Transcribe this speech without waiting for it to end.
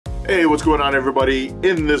Hey, what's going on everybody?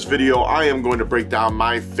 In this video, I am going to break down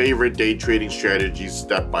my favorite day trading strategies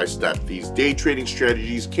step by step. These day trading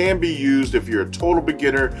strategies can be used if you're a total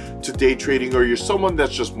beginner to day trading or you're someone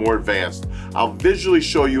that's just more advanced. I'll visually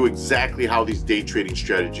show you exactly how these day trading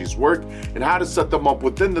strategies work and how to set them up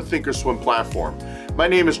within the Thinkorswim platform. My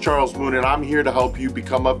name is Charles Moon and I'm here to help you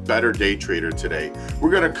become a better day trader today. We're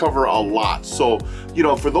going to cover a lot. So,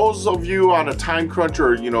 for those of you on a time crunch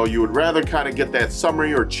or, you would rather kind of get that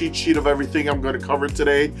summary or cheat sheet of everything I'm going to cover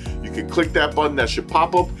today, you can click that button that should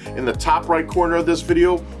pop up in the top right corner of this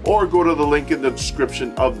video or go to the link in the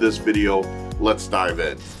description of this video. Let's dive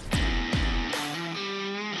in.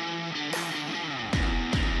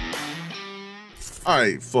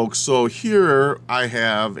 Alright folks, so here I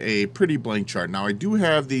have a pretty blank chart. Now I do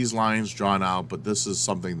have these lines drawn out, but this is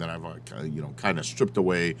something that I've kind of stripped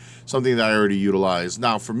away, something that I already utilize.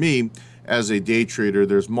 Now for me, as a day trader,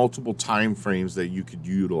 there's multiple time frames that you could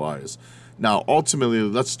utilize. Now ultimately,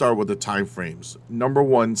 let's start with the time frames. Number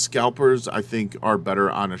one, scalpers I think are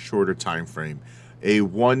better on a shorter time frame, a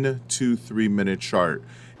 1, 2, 3 minute chart.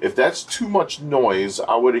 If that's too much noise,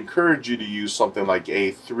 I would encourage you to use something like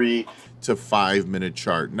a 3 to 5 minute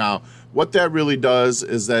chart. Now, what that really does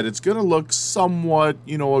is that it's going to look somewhat,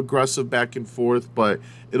 aggressive back and forth, but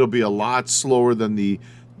it'll be a lot slower than the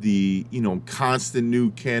constant new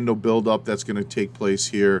candle buildup that's going to take place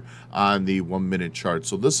here on the 1 minute chart.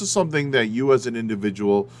 So this is something that you as an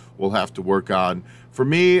individual will have to work on. For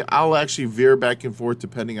me, I'll actually veer back and forth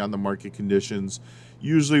depending on the market conditions.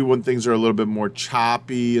 Usually when things are a little bit more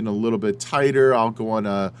choppy and a little bit tighter, I'll go on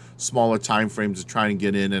a smaller time frame to try and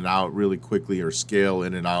get in and out really quickly or scale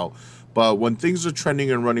in and out. But when things are trending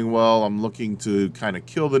and running well, I'm looking to kind of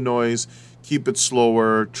kill the noise, keep it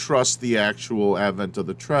slower, trust the actual advent of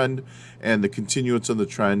the trend and the continuance of the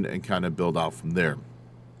trend and kind of build out from there.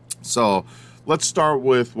 So let's start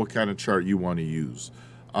with what kind of chart you want to use.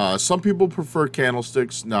 Some people prefer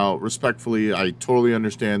candlesticks. Now, respectfully, I totally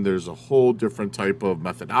understand there's a whole different type of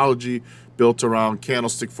methodology built around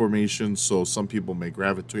candlestick formation, so some people may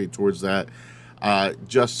gravitate towards that.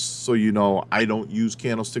 Just so you know, I don't use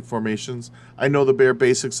candlestick formations. I know the bare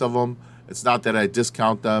basics of them. It's not that I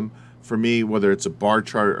discount them. For me, whether it's a bar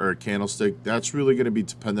chart or a candlestick, that's really going to be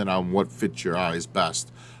dependent on what fits your eyes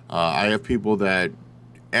best. I have people that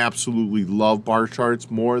absolutely love bar charts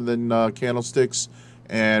more than candlesticks,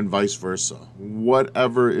 and vice versa.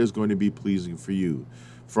 Whatever is going to be pleasing for you.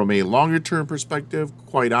 From a longer term perspective,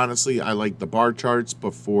 quite honestly, I like the bar charts,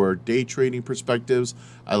 but for day trading perspectives,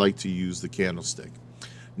 I like to use the candlestick.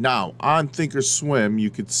 Now, on Thinkorswim, you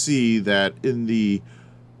could see that in the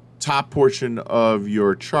top portion of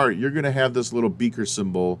your chart, you're going to have this little beaker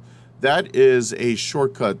symbol. That is a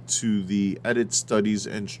shortcut to the Edit Studies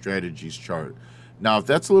and Strategies chart. Now, if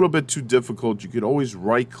that's a little bit too difficult, you could always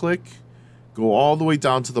right-click, go all the way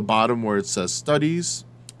down to the bottom where it says Studies.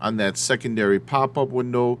 On that secondary pop-up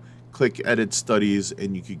window, click Edit Studies,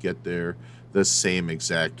 and you could get there the same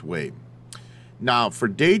exact way. Now, for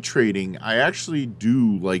day trading, I actually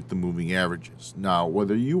do like the moving averages. Now,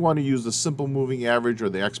 whether you want to use the simple moving average or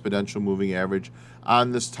the exponential moving average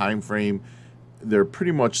on this time frame, they're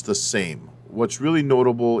pretty much the same. What's really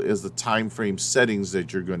notable is the time frame settings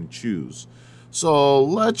that you're going to choose. So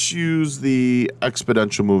let's use the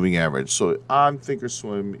exponential moving average. So on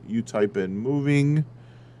Thinkorswim, you type in moving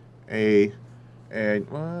and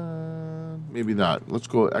maybe not. Let's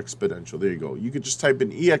go exponential. There you go. You could just type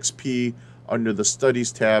in EXP under the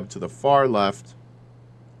studies tab to the far left,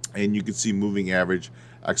 and you can see moving average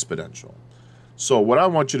exponential. So what I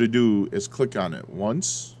want you to do is click on it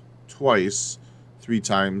once, twice, 3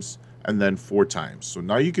 times, and then 4 times. So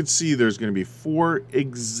now you can see there's going to be 4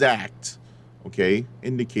 exact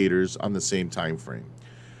indicators on the same time frame.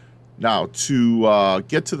 Now, to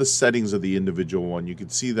get to the settings of the individual one, you can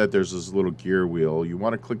see that there's this little gear wheel. You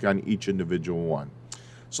want to click on each individual one.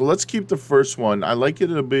 So let's keep the first one. I like it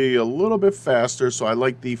to be a little bit faster, so I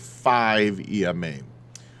like the 5 EMA.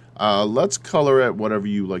 Let's color it whatever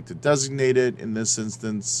you like to designate it. In this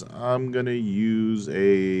instance, I'm going to use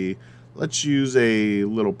let's use a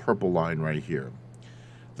little purple line right here.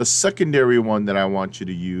 The secondary one that I want you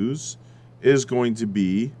to use is going to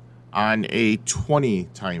be on a 20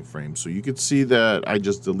 time frame. So you can see that I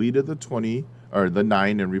just deleted the 20 or the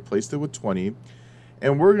 9 and replaced it with 20.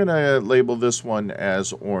 And we're going to label this one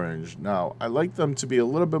as orange. Now, I like them to be a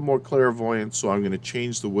little bit more clairvoyant, so I'm going to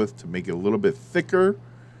change the width to make it a little bit thicker.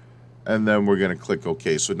 And then we're going to click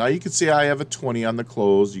OK. So now you can see I have a 20 on the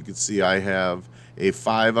close. You can see I have a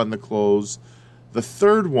 5 on the close. The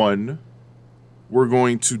third one we're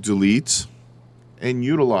going to delete and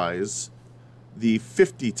utilize the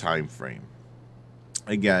 50 time frame.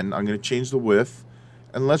 Again, I'm going to change the width,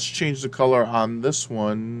 and let's change the color on this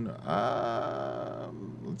one.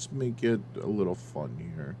 Let's make it a little fun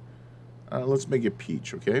here. Let's make it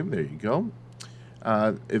peach, okay? There you go.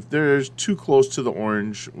 If there's too close to the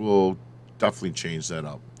orange, we'll definitely change that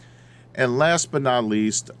up. And last but not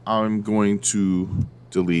least, I'm going to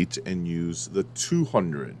delete and use the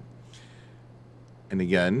 200. And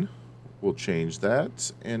again, we'll change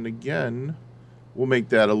that. And again, we'll make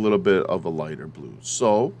that a little bit of a lighter blue.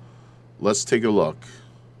 So let's take a look.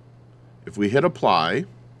 If we hit apply,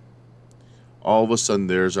 all of a sudden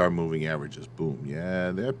there's our moving averages. Boom.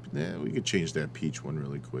 Yeah, we could change that peach one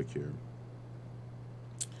really quick here.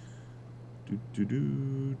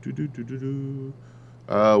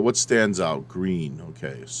 What stands out? Green.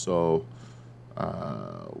 Okay, so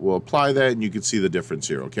we'll apply that and you can see the difference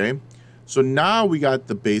here, okay? So now we got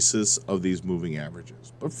the basis of these moving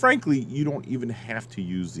averages. But frankly, you don't even have to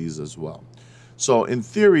use these as well. So in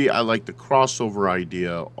theory, I like the crossover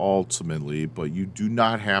idea ultimately, but you do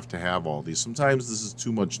not have to have all these. Sometimes this is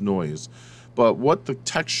too much noise. But what the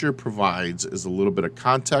texture provides is a little bit of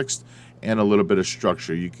context and a little bit of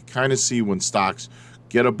structure. You can kind of see when stocks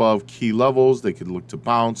get above key levels, they could look to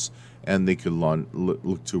bounce and they could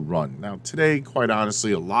look to run. Now today, quite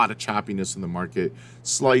honestly, a lot of choppiness in the market,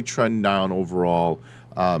 slight trend down overall,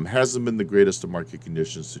 hasn't been the greatest of market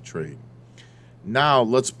conditions to trade. Now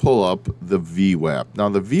let's pull up the VWAP. Now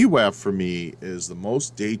the VWAP for me is the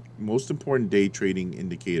most important day trading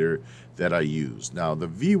indicator that I use. Now the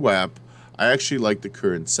VWAP, I actually like the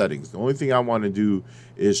current settings. The only thing I want to do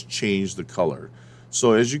is change the color.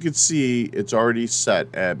 So as you can see, it's already set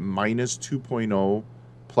at minus 2.0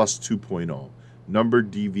 plus 2.0. Number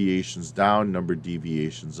deviations down, number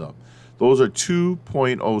deviations up. Those are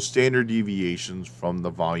 2.0 standard deviations from the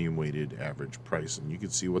volume weighted average price. And you can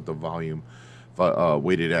see what the volume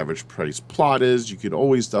weighted average price plot is. You could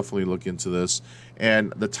always definitely look into this.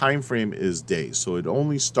 And the time frame is days. So it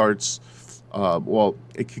only starts, well,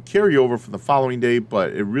 it could carry over from the following day,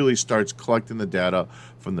 but it really starts collecting the data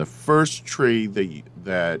from the first trade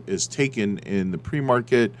that is taken in the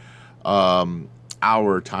pre-market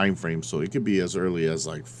hour time frame. So it could be as early as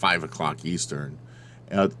like 5 o'clock Eastern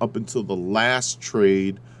up until the last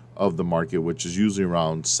trade of the market, which is usually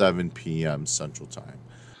around 7 p.m. Central Time.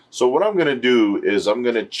 So what I'm going to do is I'm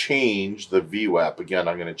going to change the VWAP. Again,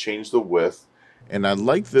 I'm going to change the width. And I'd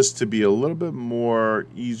like this to be a little bit more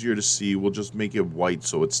easier to see. We'll just make it white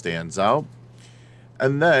so it stands out.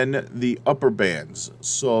 And then the upper bands.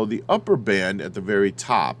 So the upper band at the very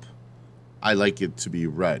top, I like it to be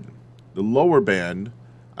red. The lower band,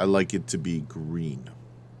 I like it to be green.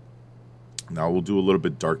 Now we'll do a little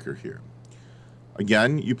bit darker here.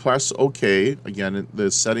 Again, you press OK. Again,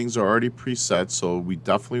 the settings are already preset, so we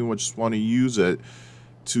definitely just want to use it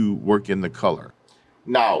to work in the color.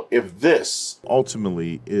 Now, if this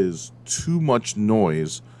ultimately is too much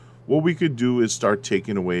noise, what we could do is start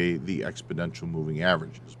taking away the exponential moving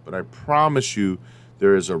averages. But I promise you,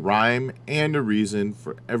 there is a rhyme and a reason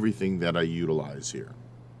for everything that I utilize here.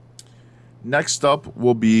 Next up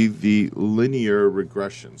will be the linear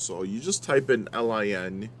regression. So you just type in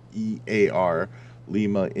LINEAR,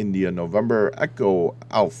 Lima, India, November, Echo,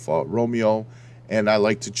 Alpha, Romeo, and I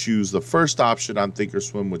like to choose the first option on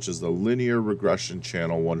Thinkorswim, which is the linear regression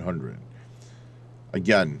channel 100.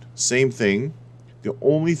 Again, same thing. The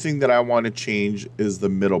only thing that I want to change is the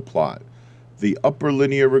middle plot. The upper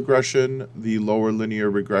linear regression, the lower linear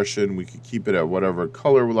regression, we could keep it at whatever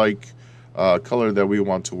color that we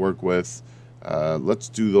want to work with. Let's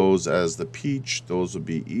do those as the peach. Those would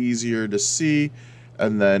be easier to see.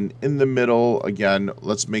 And then in the middle, again,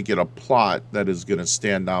 let's make it a plot that is going to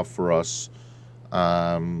stand out for us.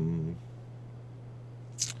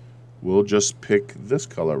 We'll just pick this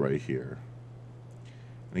color right here.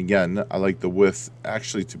 And again, I like the width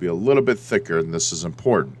actually to be a little bit thicker, and this is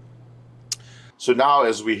important. So now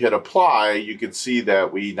as we hit apply, you can see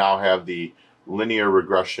that we now have the linear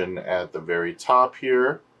regression at the very top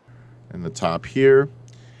here and the top here.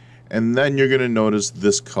 And then you're going to notice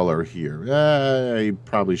this color here. I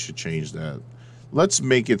probably should change that. Let's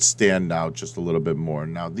make it stand out just a little bit more.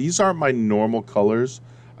 Now, these aren't my normal colors.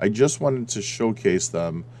 I just wanted to showcase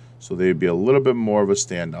them so they'd be a little bit more of a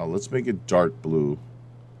standout. Let's make it dark blue.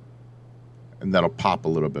 And that'll pop a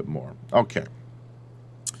little bit more. Okay.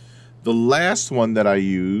 The last one that I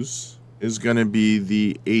use is going to be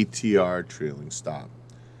the ATR trailing stop.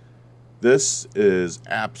 This is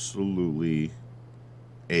absolutely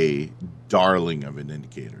a darling of an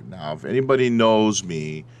indicator. Now, if anybody knows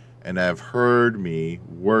me and have heard me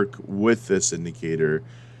work with this indicator,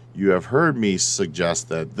 you have heard me suggest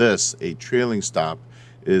that this, a trailing stop,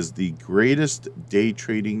 is the greatest day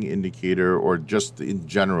trading indicator, or just in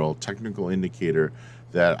general technical indicator,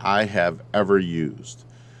 that I have ever used.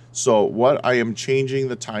 So what I am changing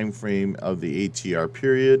the time frame of the ATR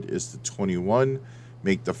period is to 21,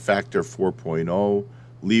 make the factor 4.0,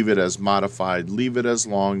 leave it as modified, leave it as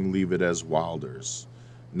long, leave it as Wilders.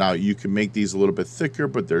 Now you can make these a little bit thicker,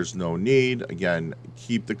 but there's no need. Again,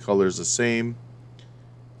 keep the colors the same,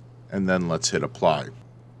 and then let's hit apply.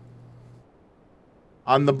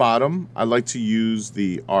 On the bottom, I like to use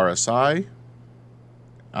the RSI.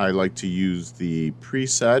 I like to use the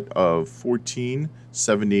preset of 14,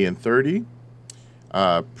 70, and 30.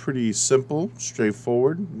 Pretty simple,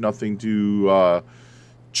 straightforward, nothing to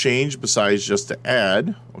change besides just to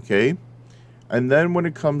add, okay? And then when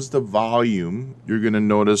it comes to volume, you're going to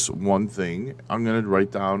notice one thing. I'm going to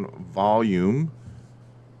write down volume,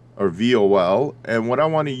 or VOL, and what I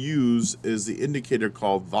want to use is the indicator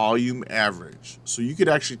called volume average. So you could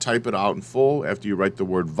actually type it out in full after you write the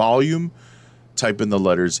word volume. Type in the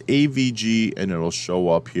letters AVG and it'll show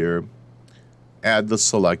up here. Add the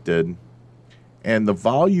selected, and the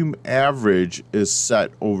volume average is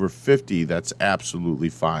set over 50. That's absolutely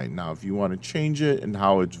fine. Now if you want to change it and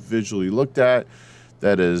how it's visually looked at,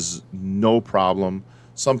 that is no problem.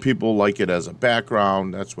 Some people like it as a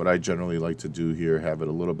background. That's what I generally like to do here, have it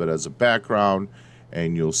a little bit as a background,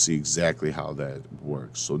 and you'll see exactly how that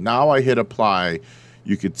works. So now I hit apply.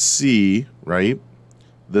 You could see, right,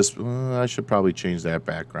 this, I should probably change that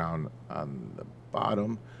background on the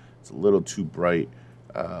bottom. It's a little too bright.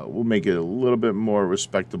 We'll make it a little bit more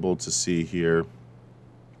respectable to see here.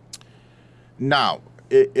 Now,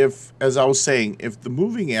 if, as I was saying, if the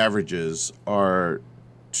moving averages are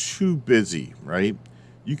too busy, right,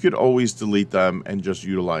 you could always delete them and just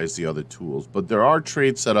utilize the other tools. But there are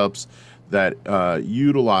trade setups that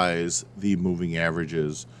utilize the moving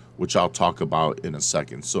averages, which I'll talk about in a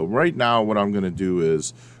second. So right now what I'm going to do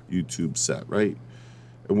is YouTube set, right?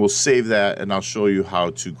 And we'll save that, and I'll show you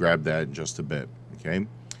how to grab that in just a bit, okay?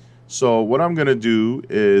 So what I'm going to do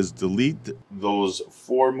is delete those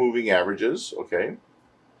 4 moving averages, okay?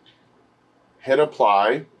 Hit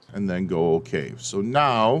apply, and then go okay. So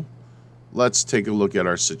now let's take a look at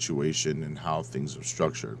our situation and how things are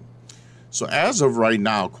structured. So as of right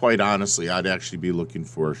now, quite honestly, I'd actually be looking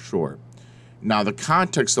for a short. Now, the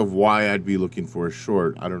context of why I'd be looking for a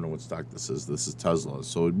short, I don't know what stock this is. This is Tesla.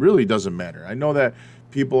 So it really doesn't matter. I know that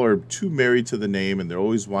people are too married to the name and they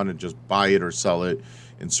always want to just buy it or sell it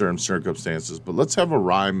in certain circumstances. But let's have a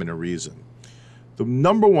rhyme and a reason. The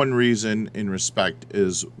number one reason in respect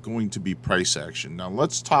is going to be price action. Now,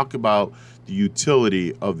 let's talk about the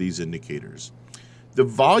utility of these indicators. The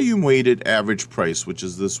volume weighted average price, which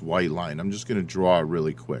is this white line, I'm just going to draw it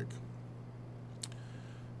really quick.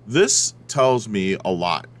 This tells me a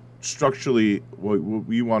lot. Structurally, what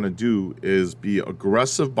we want to do is be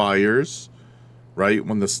aggressive buyers, right,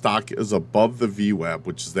 when the stock is above the VWAP,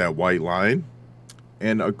 which is that white line,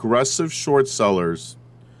 and aggressive short sellers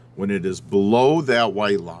when it is below that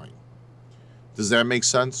white line. Does that make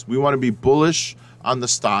sense? We want to be bullish on the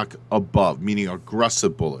stock above, meaning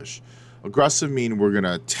aggressive bullish. Aggressive meaning we're going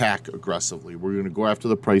to attack aggressively. We're going to go after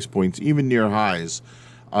the price points, even near highs,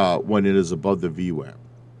 when it is above the VWAP.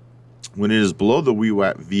 When it is below the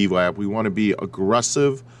VWAP, we want to be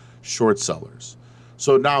aggressive short sellers.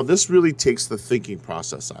 So now this really takes the thinking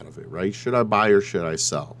process out of it, right? Should I buy or should I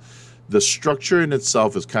sell? The structure in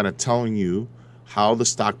itself is kind of telling you how the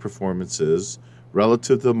stock performance is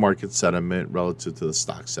relative to the market sentiment, relative to the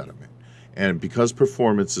stock sentiment. And because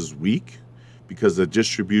performance is weak, because the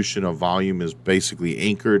distribution of volume is basically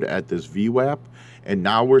anchored at this VWAP, and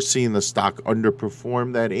now we're seeing the stock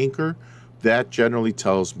underperform that anchor, that generally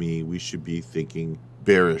tells me we should be thinking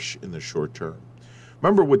bearish in the short term.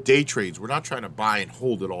 Remember, with day trades, we're not trying to buy and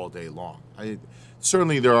hold it all day long.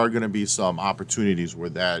 Certainly there are going to be some opportunities where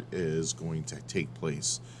that is going to take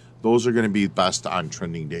place. Those are going to be best on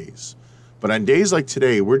trending days. But on days like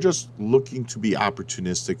today, we're just looking to be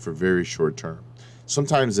opportunistic for very short term,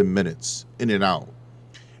 sometimes in minutes, in and out.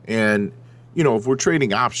 And, you know, if we're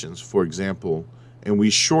trading options, for example, and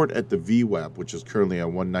we short at the VWAP, which is currently at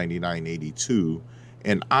 199.82,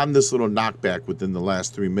 and on this little knockback within the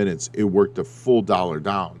last 3 minutes, it worked a full dollar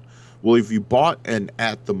down. Well, if you bought an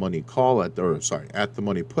at the money call at the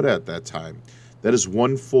money put at that time, that is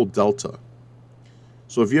one full delta.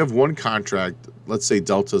 So if you have one contract, let's say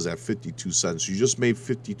delta's at 52 cents, you just made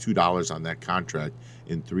 $52 on that contract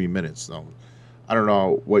in 3 minutes. Now, I don't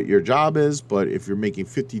know what your job is, but if you're making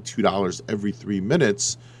 $52 every 3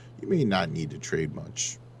 minutes, you may not need to trade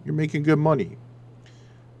much. You're making good money.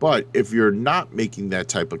 But if you're not making that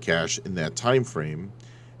type of cash in that time frame,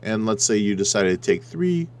 and let's say you decided to take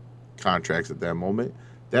 3 contracts at that moment,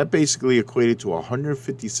 that basically equated to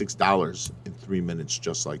 $156 in 3 minutes,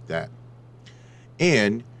 just like that.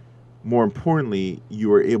 And more importantly, you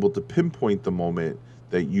were able to pinpoint the moment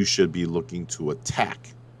that you should be looking to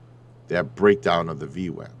attack that breakdown of the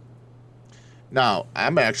VWAP. Now,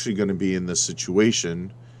 I'm actually going to be in this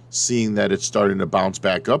situation, seeing that it's starting to bounce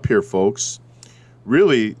back up here, folks,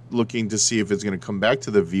 really looking to see if it's going to come back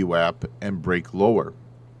to the VWAP and break lower.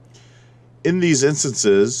 In these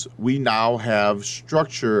instances, we now have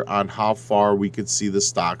structure on how far we could see the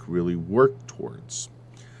stock really work towards.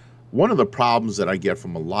 One of the problems that I get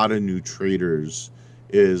from a lot of new traders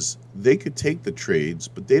is they could take the trades,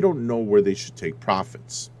 but they don't know where they should take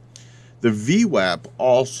profits. The VWAP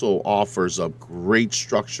also offers a great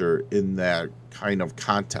structure in that kind of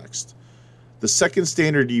context. The second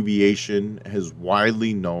standard deviation is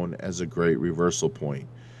widely known as a great reversal point.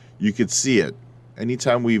 You could see it.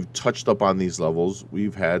 Anytime we've touched up on these levels,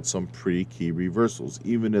 we've had some pretty key reversals,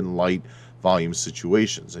 even in light volume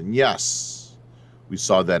situations. And yes, we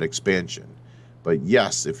saw that expansion. But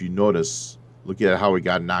yes, if you notice, look at how it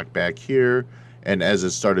got knocked back here. And as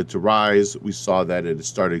it started to rise, we saw that it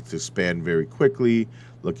started to expand very quickly.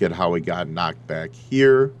 Look at how it got knocked back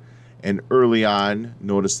here. And early on,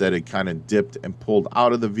 notice that it kind of dipped and pulled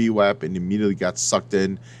out of the VWAP and immediately got sucked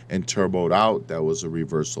in and turboed out. That was a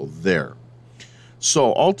reversal there.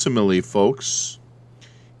 So ultimately, folks,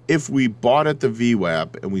 if we bought at the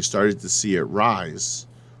VWAP and we started to see it rise,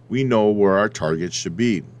 we know where our target should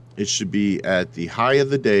be. It should be at the high of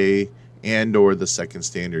the day and or the second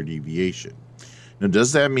standard deviation. Now,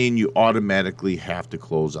 does that mean you automatically have to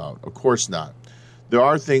close out? Of course not. There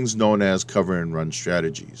are things known as cover and run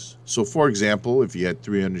strategies. So for example, if you had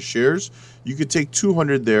 300 shares, you could take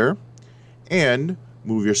 200 there and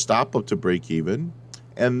move your stop up to break even.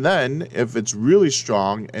 And then if it's really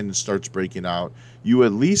strong and it starts breaking out, you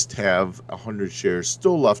at least have 100 shares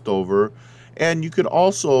still left over. And you could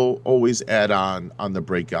also always add on the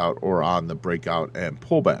breakout or on the breakout and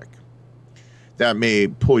pullback. That may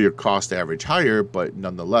pull your cost average higher, but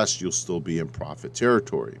nonetheless, you'll still be in profit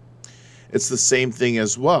territory. It's the same thing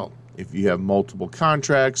as well. If you have multiple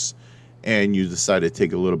contracts and you decide to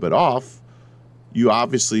take a little bit off, you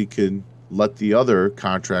obviously can let the other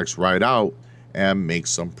contracts ride out and make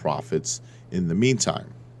some profits in the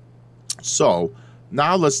meantime. So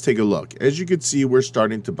now let's take a look. As you can see, we're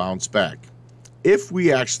starting to bounce back. If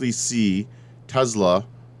we actually see Tesla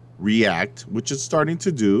react, which it's starting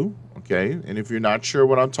to do, okay, and if you're not sure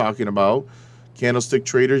what I'm talking about, candlestick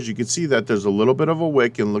traders, you can see that there's a little bit of a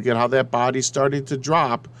wick, and look at how that body's starting to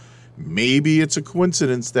drop. Maybe it's a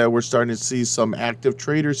coincidence that we're starting to see some active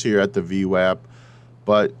traders here at the VWAP,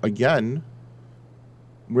 but again,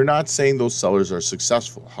 we're not saying those sellers are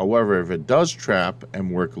successful. However, if it does trap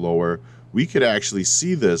and work lower, we could actually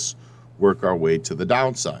see this work our way to the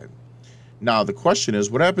downside. Now, the question is,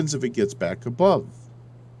 what happens if it gets back above?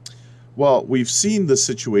 Well, we've seen the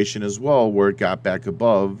situation as well where it got back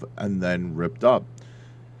above and then ripped up.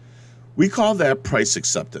 We call that price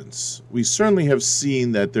acceptance. We certainly have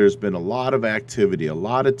seen that there's been a lot of activity, a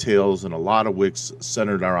lot of tails, and a lot of wicks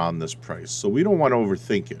centered around this price. So we don't want to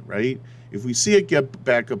overthink it, right? If we see it get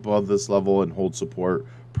back above this level and hold support,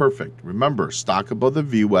 perfect. Remember, stock above the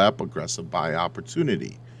VWAP, aggressive buy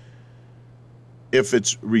opportunity. If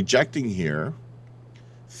it's rejecting here,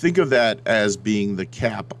 think of that as being the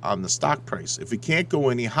cap on the stock price. If it can't go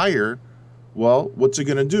any higher, well, what's it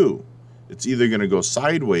going to do? It's either going to go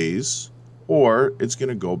sideways or it's going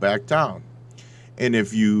to go back down. And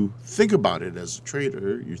if you think about it as a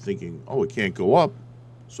trader, you're thinking, oh, it can't go up,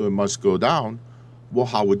 so it must go down. Well,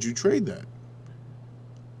 how would you trade that?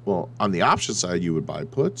 Well, on the option side, you would buy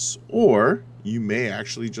puts, or you may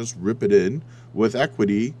actually just rip it in with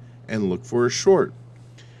equity and look for a short.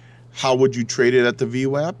 How would you trade it at the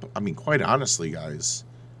VWAP? I mean, quite honestly, guys,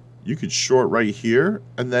 you could short right here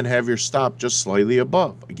and then have your stop just slightly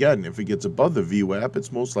above. Again, if it gets above the VWAP,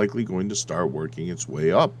 it's most likely going to start working its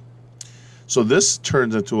way up. So this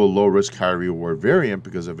turns into a low risk, high reward variant,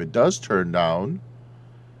 because if it does turn down,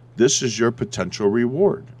 this is your potential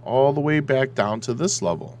reward all the way back down to this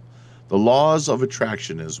level. The laws of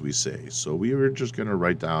attraction, as we say. So we were just going to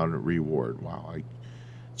write down reward. Wow,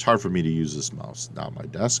 it's hard for me to use this mouse down on my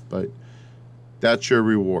desk, but that's your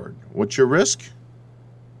reward. What's your risk?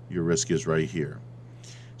 Your risk is right here.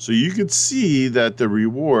 So you could see that the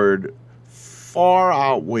reward far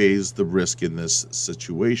outweighs the risk in this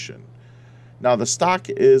situation. Now the stock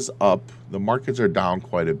is up. The markets are down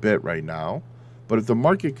quite a bit right now. But if the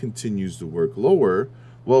market continues to work lower,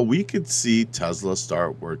 well, we could see Tesla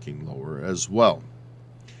start working lower as well.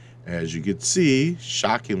 As you can see,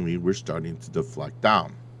 shockingly, we're starting to deflect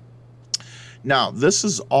down. Now, this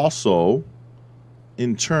is also,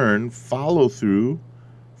 in turn, follow through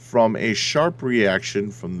from a sharp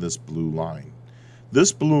reaction from this blue line.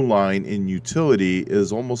 This blue line in utility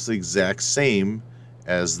is almost the exact same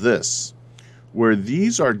as this, where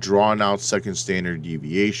these are drawn out second standard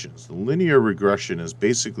deviations. The linear regression is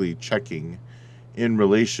basically checking in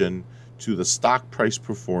relation to the stock price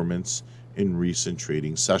performance in recent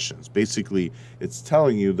trading sessions. Basically, it's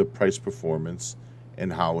telling you the price performance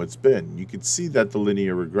and how it's been. You can see that the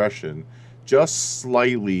linear regression just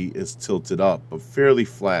slightly is tilted up, but fairly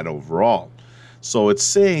flat overall. So it's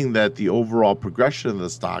saying that the overall progression of the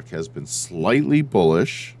stock has been slightly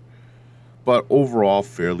bullish, but overall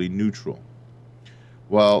fairly neutral.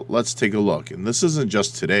 Well, let's take a look. And this isn't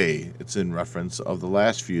just today, it's in reference of the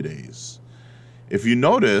last few days. If you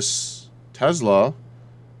notice, Tesla,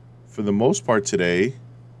 for the most part today,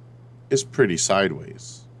 is pretty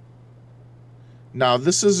sideways. Now,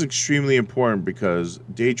 this is extremely important because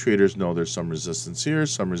day traders know there's some resistance here,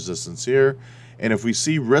 some resistance here. And if we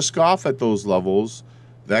see risk off at those levels,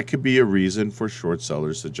 that could be a reason for short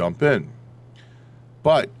sellers to jump in.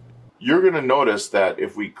 But you're going to notice that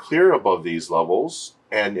if we clear above these levels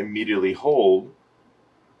and immediately hold,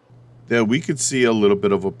 that we could see a little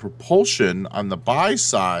bit of a propulsion on the buy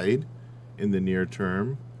side in the near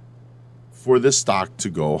term for this stock to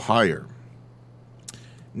go higher.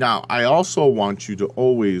 Now, I also want you to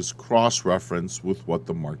always cross-reference with what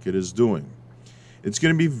the market is doing. It's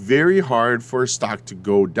going to be very hard for a stock to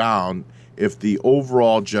go down if the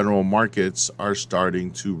overall general markets are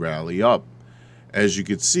starting to rally up. As you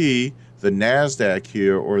can see, the NASDAQ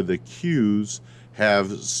here, or the Qs,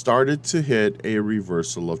 have started to hit a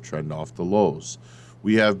reversal of trend off the lows.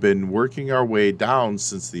 We have been working our way down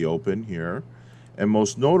since the open here, and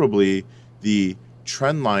most notably, the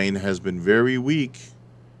trend line has been very weak,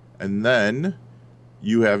 and then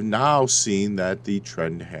you have now seen that the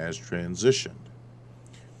trend has transitioned.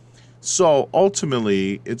 So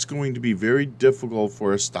ultimately, it's going to be very difficult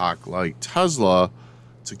for a stock like Tesla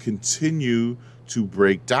to continue to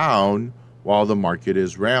break down while the market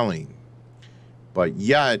is rallying. But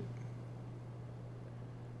yet,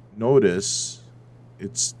 notice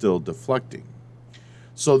it's still deflecting.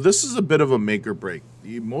 So this is a bit of a make or break.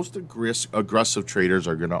 The most aggressive traders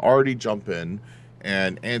are going to already jump in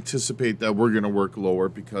and anticipate that we're going to work lower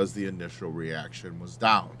because the initial reaction was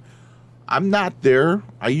down. I'm not there.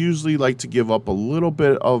 I usually like to give up a little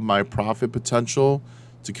bit of my profit potential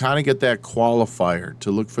to kind of get that qualifier,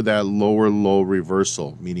 to look for that lower low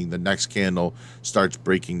reversal, meaning the next candle starts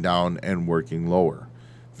breaking down and working lower.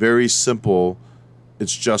 Very simple.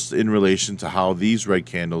 It's just in relation to how these red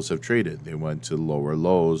candles have traded. They went to lower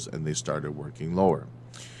lows and they started working lower.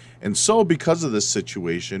 And so because of this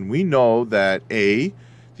situation, we know that A,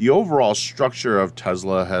 the overall structure of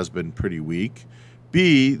Tesla has been pretty weak.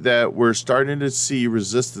 B, that we're starting to see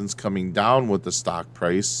resistance coming down with the stock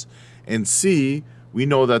price. And C, we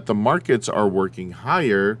know that the markets are working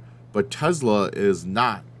higher, but Tesla is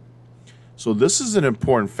not. So this is an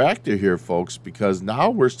important factor here, folks, because now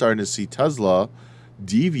we're starting to see Tesla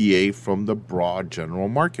deviate from the broad general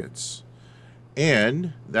markets.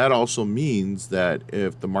 And that also means that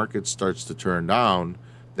if the market starts to turn down,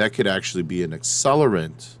 that could actually be an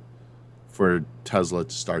accelerant for Tesla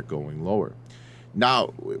to start going lower. Now,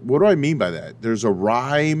 what do I mean by that? There's a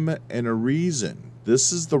rhyme and a reason.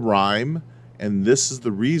 This is the rhyme and this is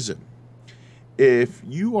the reason. If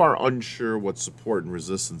you are unsure what support and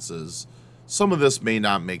resistance is, some of this may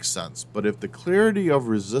not make sense. But if the clarity of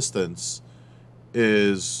resistance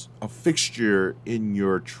is a fixture in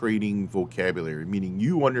your trading vocabulary, meaning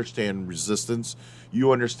you understand resistance,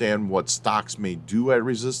 you understand what stocks may do at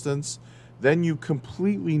resistance, then you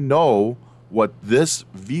completely know what this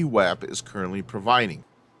VWAP is currently providing.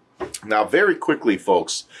 Now, very quickly,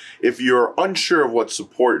 folks, if you're unsure of what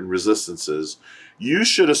support and resistance is, you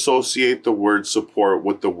should associate the word support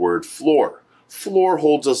with the word floor. Floor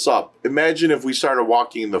holds us up. Imagine if we started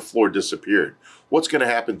walking and the floor disappeared. What's going to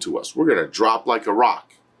happen to us? We're going to drop like a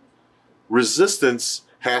rock. Resistance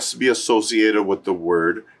has to be associated with the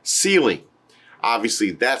word ceiling.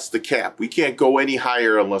 Obviously, that's the cap. We can't go any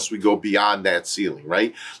higher unless we go beyond that ceiling,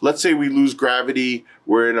 right? Let's say we lose gravity,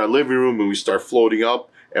 we're in our living room and we start floating up,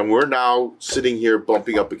 and we're now sitting here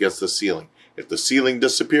bumping up against the ceiling. If the ceiling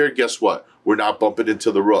disappeared, guess what? We're now bumping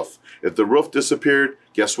into the roof. If the roof disappeared,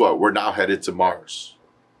 guess what? We're now headed to Mars.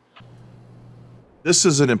 This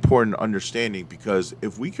is an important understanding because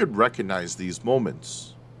if we could recognize these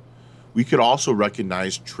moments, we could also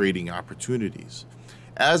recognize trading opportunities.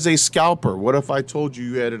 As a scalper, what if I told you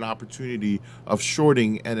you had an opportunity of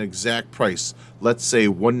shorting an exact price, let's say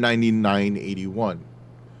 $199.81?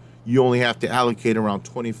 You only have to allocate around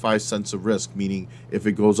 25 cents of risk, meaning if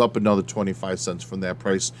it goes up another 25 cents from that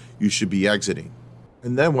price, you should be exiting.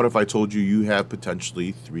 And then what if I told you you have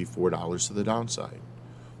potentially $3, $4 to the downside?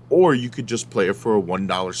 Or you could just play it for a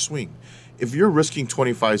 $1 swing. If you're risking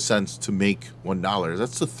 25 cents to make $1,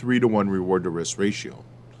 that's a 3-to-1 reward to risk ratio.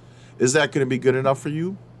 Is that going to be good enough for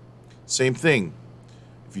you? Same thing.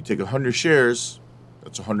 If you take 100 shares,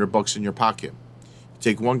 that's $100 in your pocket. You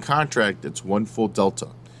take one contract, that's one full delta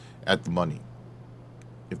at the money.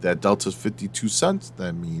 If that delta is 52 cents,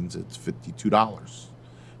 that means it's $52.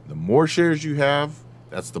 The more shares you have,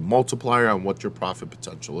 that's the multiplier on what your profit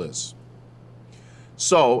potential is.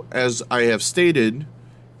 So, as I have stated,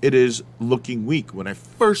 it is looking weak. When I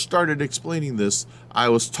first started explaining this, I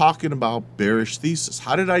was talking about bearish thesis.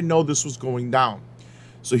 How did I know this was going down?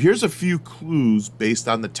 So here's a few clues based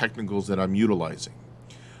on the technicals that I'm utilizing.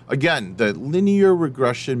 Again, the linear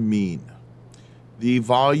regression mean, the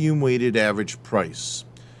volume weighted average price.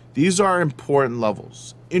 These are important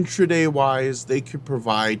levels. Intraday wise, they could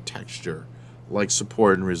provide texture like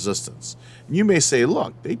support and resistance. And you may say,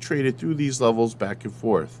 look, they traded through these levels back and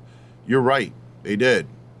forth. You're right, they did.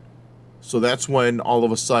 So that's when all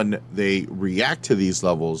of a sudden they react to these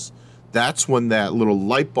levels. That's when that little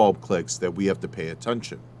light bulb clicks that we have to pay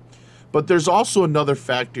attention. But there's also another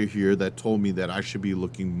factor here that told me that I should be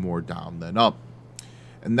looking more down than up.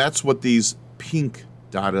 And that's what these pink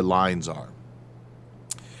dotted lines are.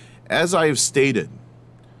 As I have stated,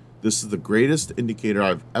 this is the greatest indicator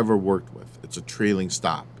I've ever worked with. It's a trailing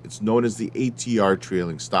stop. It's known as the ATR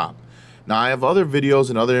trailing stop. Now, I have other videos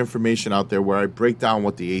and other information out there where I break down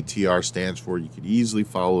what the ATR stands for. You can easily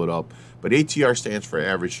follow it up. But ATR stands for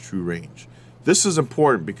average true range. This is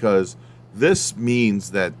important because this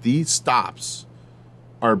means that these stops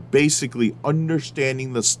are basically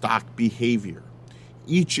understanding the stock behavior,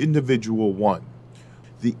 each individual one.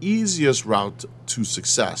 The easiest route to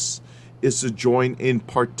success is to join in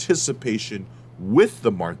participation with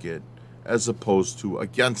the market as opposed to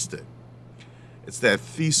against it. It's that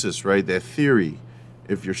thesis, right? That theory.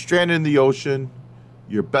 If you're stranded in the ocean,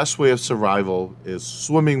 your best way of survival is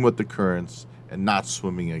swimming with the currents and not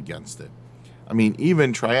swimming against it. I mean,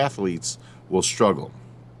 even triathletes will struggle.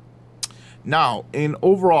 Now, in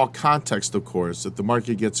overall context, of course, if the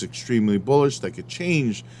market gets extremely bullish, that could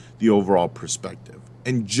change the overall perspective.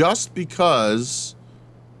 And just because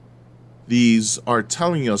these are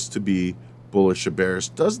telling us to be bullish or bearish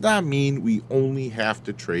does not mean we only have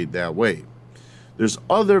to trade that way. There's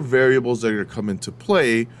other variables that are going to come into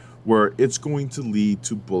play where it's going to lead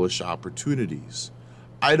to bullish opportunities.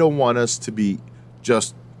 I don't want us to be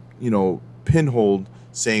just, pinholed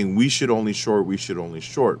saying we should only short, we should only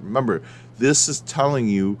short. Remember, this is telling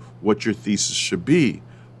you what your thesis should be,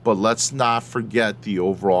 but let's not forget the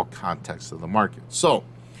overall context of the market. So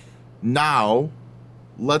now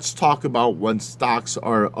let's talk about when stocks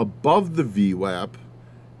are above the VWAP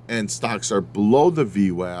and stocks are below the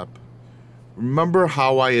VWAP. Remember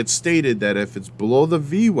how I had stated that if it's below the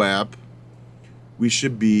VWAP, we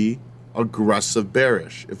should be aggressive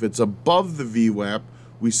bearish. If it's above the VWAP,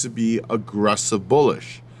 we should be aggressive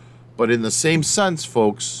bullish. But in the same sense,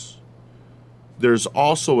 folks, there's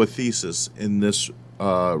also a thesis in this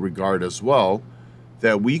regard as well,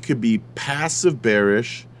 that we could be passive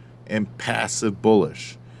bearish and passive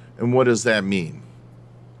bullish. And what does that mean?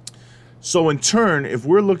 So in turn, if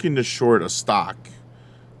we're looking to short a stock,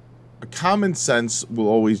 a common sense will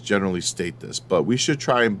always generally state this, but we should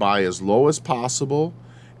try and buy as low as possible,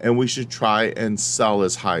 and we should try and sell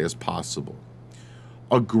as high as possible.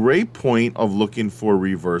 A great point of looking for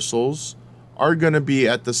reversals are going to be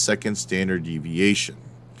at the second standard deviation.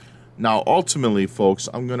 Now, ultimately, folks,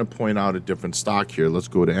 I'm going to point out a different stock here. Let's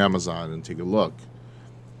go to Amazon and take a look,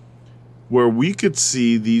 where we could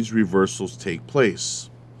see these reversals take place.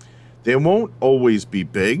 They won't always be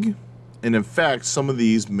big. And in fact, some of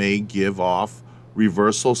these may give off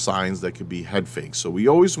reversal signs that could be head fakes. So we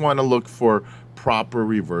always want to look for proper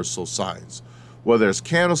reversal signs, whether it's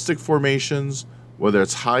candlestick formations, whether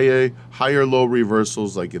it's higher low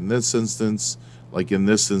reversals like in this instance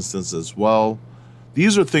as well.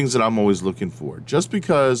 These are things that I'm always looking for. Just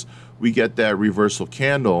because we get that reversal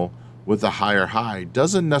candle with a higher high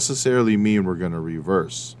doesn't necessarily mean we're going to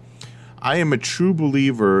reverse. I am a true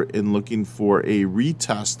believer in looking for a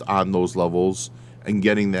retest on those levels and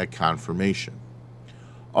getting that confirmation.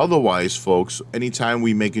 Otherwise, folks, anytime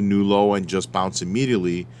we make a new low and just bounce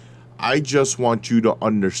immediately, I just want you to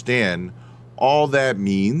understand all that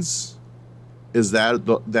means is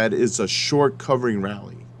that is a short covering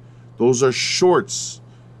rally. Those are shorts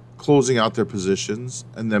closing out their positions,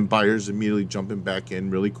 and then buyers immediately jumping back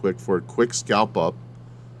in really quick for a quick scalp up.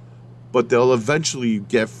 But they'll eventually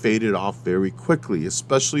get faded off very quickly,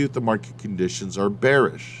 especially if the market conditions are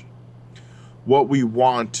bearish. What we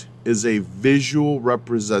want is a visual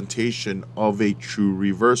representation of a true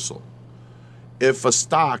reversal. If a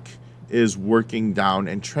stock is working down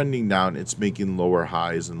and trending down, it's making lower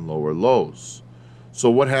highs and lower lows. So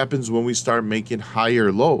what happens when we start making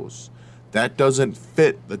higher lows? That doesn't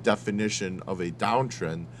fit the definition of a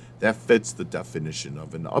downtrend. That fits the definition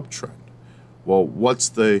of an uptrend. Well, what's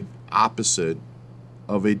the opposite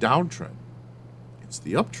of a downtrend? It's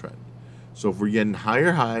the uptrend. So if we're getting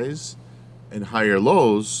higher highs and higher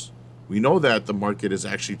lows, we know that the market is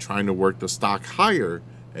actually trying to work the stock higher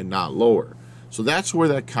and not lower. So that's where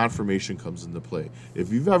that confirmation comes into play.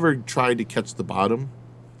 If you've ever tried to catch the bottom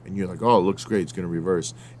and you're like, oh, it looks great, it's going to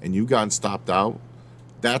reverse, and you've gotten stopped out,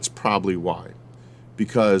 that's probably why.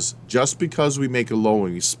 Because just because we make a low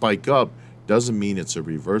and we spike up doesn't mean it's a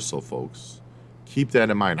reversal, folks. Keep that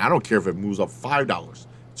in mind. I don't care if it moves up $5.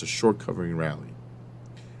 It's a short covering rally.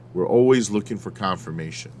 We're always looking for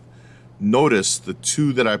confirmation. Notice the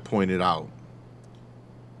two that I pointed out.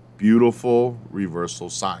 Beautiful reversal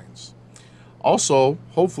signs. Also,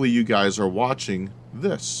 hopefully you guys are watching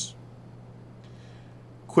this.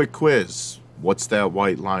 Quick quiz. What's that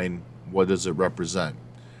white line? What does it represent?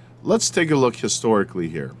 Let's take a look historically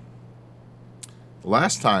here. The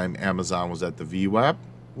last time Amazon was at the VWAP,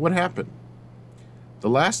 what happened? The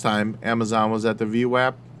last time Amazon was at the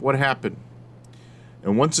VWAP, what happened?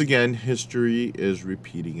 And once again, history is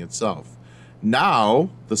repeating itself.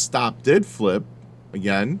 Now, the stop did flip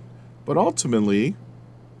again, but ultimately,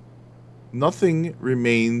 nothing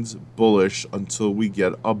remains bullish until we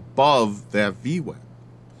get above that VWAP.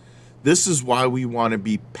 This is why we want to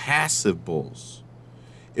be passive bulls.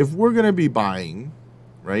 If we're going to be buying,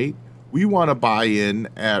 right, we want to buy in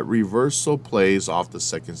at reversal plays off the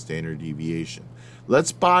second standard deviation.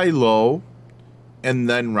 Let's buy low and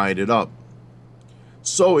then ride it up.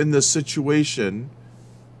 So in this situation,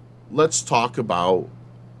 let's talk about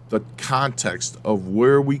the context of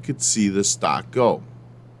where we could see the stock go.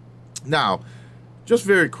 Now, just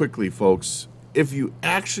very quickly, folks, if you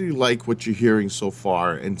actually like what you're hearing so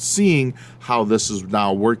far and seeing how this is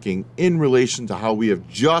now working in relation to how we have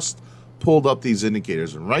just pulled up these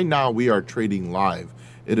indicators, and right now we are trading live.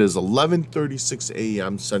 It is 11:36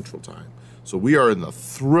 a.m. Central Time. So we are in the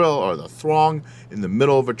thrill or the throng in the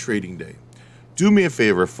middle of a trading day. Do me a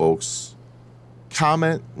favor, folks.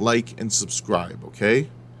 Comment, like, and subscribe, okay?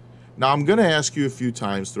 Now, I'm going to ask you a few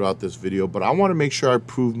times throughout this video, but I want to make sure I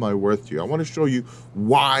prove my worth to you. I want to show you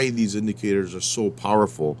why these indicators are so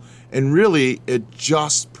powerful. And really, it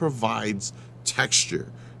just provides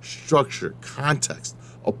texture, structure, context,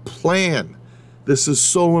 a plan. This is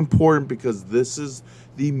so important because this is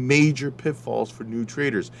the major pitfalls for new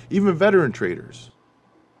traders, even veteran traders.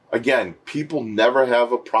 Again, people never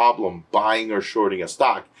have a problem buying or shorting a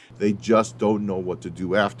stock. They just don't know what to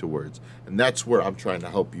do afterwards. And that's where I'm trying to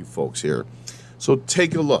help you folks here. So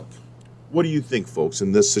take a look. What do you think, folks,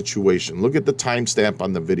 in this situation? Look at the timestamp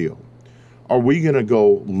on the video. Are we going to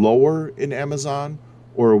go lower in Amazon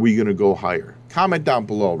or are we going to go higher? Comment down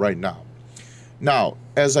below right now. Now,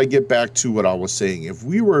 as I get back to what I was saying, if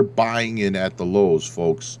we were buying in at the lows,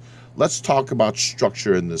 folks, let's talk about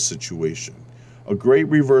structure in this situation. A great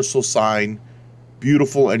reversal sign,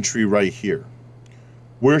 beautiful entry right here.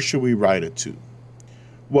 Where should we ride it to?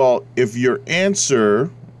 Well, if your answer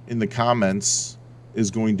in the comments is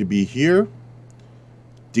going to be here,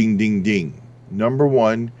 ding, ding, ding. Number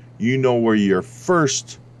one, you know where your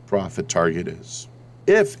first profit target is.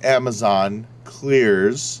 If Amazon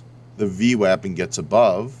clears the VWAP and gets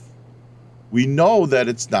above, we know that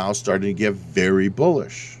it's now starting to get very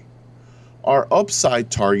bullish. Our upside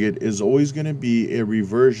target is always going to be a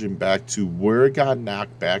reversion back to where it got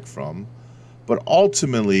knocked back from. But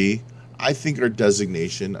ultimately, I think our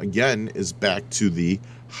designation, again, is back to the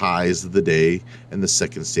highs of the day and the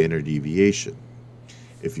second standard deviation.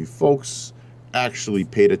 If you folks actually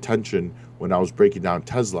paid attention when I was breaking down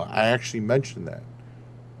Tesla, I actually mentioned that.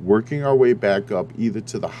 Working our way back up either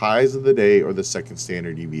to the highs of the day or the second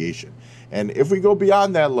standard deviation. And if we go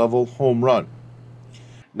beyond that level, home run.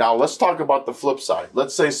 Now, let's talk about the flip side.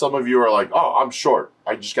 Let's say some of you are like, oh, I'm short.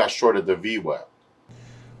 I just got shorted the VWAP.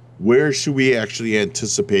 Where should we actually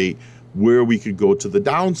anticipate where we could go to the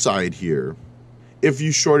downside here? If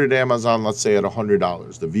you shorted Amazon, let's say at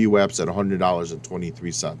 $100, the VWAP's at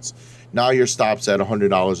 $100.23. Now your stop's at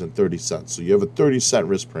 $100.30. So you have a 30-cent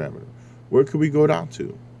risk parameter. Where could we go down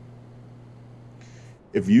to?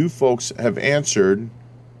 If you folks have answered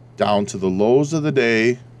down to the lows of the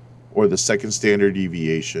day or the second standard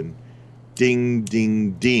deviation, ding,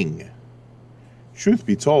 ding, ding. Truth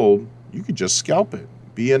be told, you could just scalp it,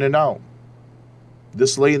 be in and out.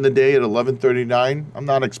 This late in the day at 11:39, I'm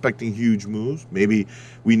not expecting huge moves. Maybe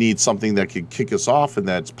we need something that could kick us off, and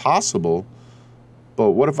that's possible.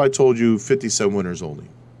 But what if I told you 50-cent winners only?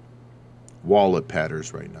 Wallet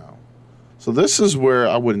patterns right now. So this is where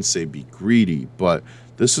I wouldn't say be greedy, but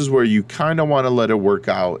this is where you kind of want to let it work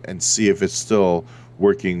out and see if it's still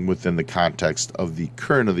working within the context of the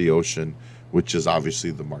current of the ocean, which is obviously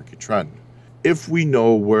the market trend. If we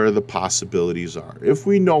know where the possibilities are, if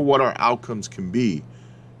we know what our outcomes can be,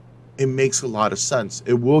 it makes a lot of sense.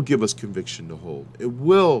 It will give us conviction to hold. It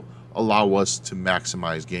will allow us to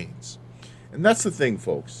maximize gains. And that's the thing,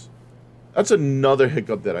 folks. That's another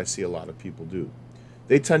hiccup that I see a lot of people do.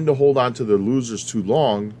 They tend to hold on to their losers too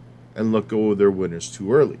long and let go of their winners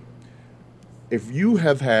too early. If you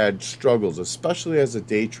have had struggles, especially as a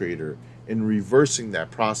day trader, in reversing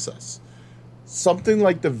that process, something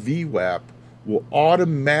like the VWAP will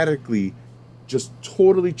automatically just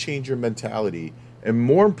totally change your mentality, and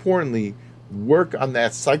more importantly, work on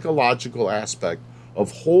that psychological aspect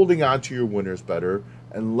of holding on to your winners better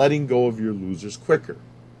and letting go of your losers quicker.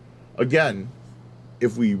 Again,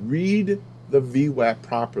 if we read the VWAP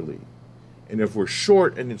properly, and if we're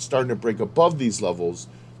short and it's starting to break above these levels,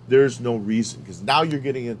 there's no reason, because now you're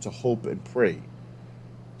getting into hope and pray.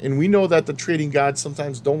 And we know that the trading gods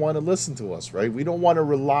sometimes don't want to listen to us, right? We don't want to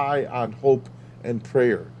rely on hope and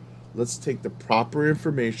prayer. Let's take the proper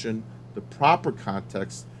information, the proper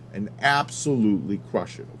context, and absolutely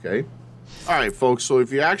crush it, okay? All right, folks, so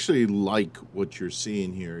if you actually like what you're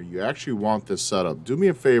seeing here, you actually want this setup, do me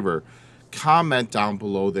a favor, comment down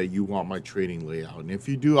below that you want my trading layout. And if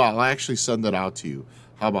you do, I'll actually send it out to you.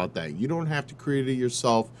 How about that? You don't have to create it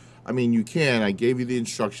yourself. I mean, you can. I gave you the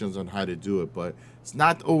instructions on how to do it, but it's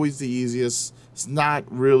not always the easiest. It's not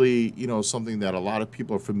really, something that a lot of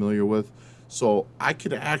people are familiar with. So I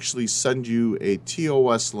could actually send you a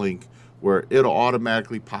TOS link where it'll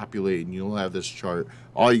automatically populate and you'll have this chart.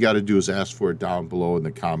 All you got to do is ask for it down below in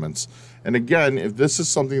the comments. And again, if this is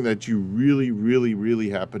something that you really, really,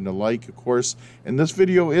 really happen to like, of course, and this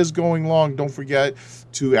video is going long, don't forget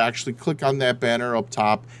to actually click on that banner up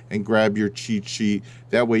top and grab your cheat sheet.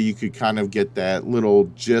 That way you could kind of get that little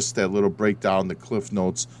gist, that little breakdown, the cliff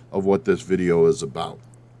notes of what this video is about.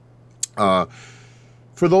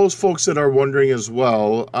 For those folks that are wondering as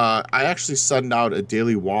well, I actually send out a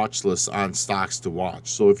daily watch list on stocks to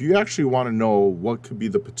watch. So if you actually want to know what could be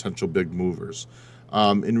the potential big movers,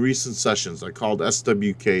 in recent sessions, I called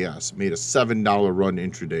SWKS, made a $7 run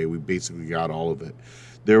intraday. We basically got all of it.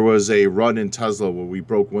 There was a run in Tesla where we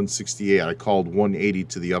broke 168. I called 180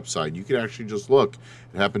 to the upside. You can actually just look.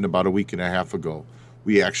 It happened about a week and a half ago.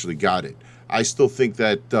 We actually got it. I still think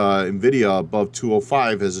that NVIDIA above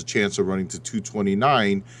 205 has a chance of running to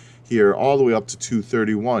 229 here all the way up to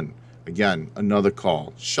 231. Again, another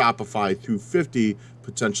call. Shopify through 50,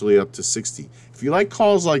 potentially up to 60. If you like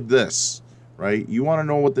calls like this, right, you want to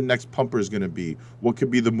know what the next pumper is going to be, what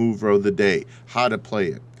could be the mover of the day, how to play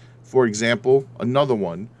it. For example, another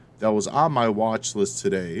one that was on my watch list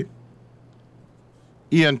today,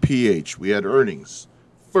 ENPH. We had earnings.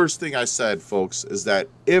 First thing I said, folks, is that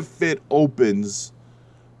if it opens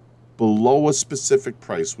below a specific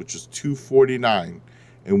price, which is 249,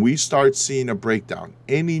 and we start seeing a breakdown,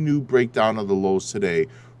 any new breakdown of the lows today,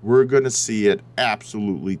 we're going to see it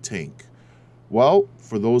absolutely tank. Well,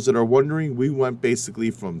 for those that are wondering, we went basically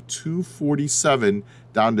from 247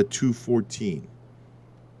 down to 214.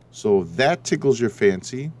 So if that tickles your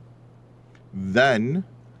fancy, then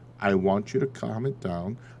I want you to comment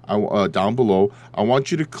down below. I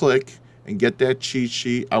want you to click and get that cheat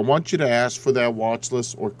sheet. I want you to ask for that watch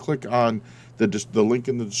list or click on the link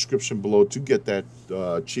in the description below to get that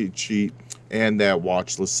cheat sheet and that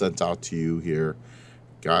watch list sent out to you here.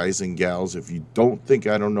 Guys and gals, if you don't think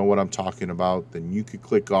I don't know what I'm talking about, then you could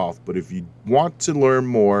click off. But if you want to learn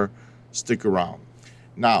more, stick around.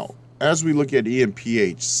 Now, as we look at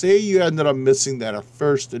ENPH, say you ended up missing that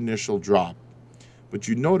first initial drop, but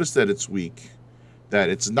you notice that it's weak, that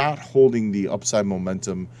it's not holding the upside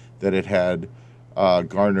momentum that it had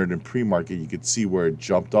garnered in pre-market. You could see where it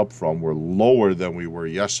jumped up from. We're lower than we were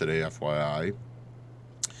yesterday, FYI.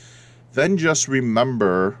 Then just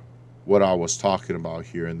remember what I was talking about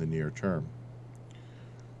here in the near term.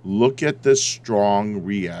 Look at this strong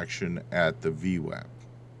reaction at the VWAP.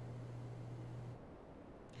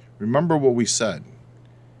 Remember what we said.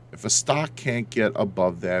 If a stock can't get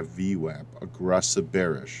above that VWAP, aggressive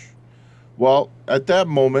bearish, Well, at that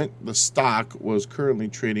moment, the stock was currently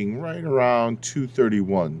trading right around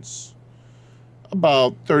 231s.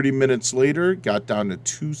 About 30 minutes later, got down to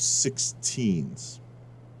 216s.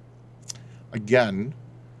 Again,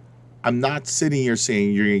 I'm not sitting here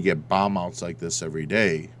saying you're going to get bomb outs like this every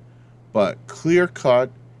day, but clear cut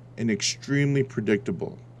and extremely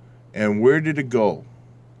predictable. And where did it go?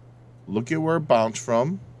 Look at where it bounced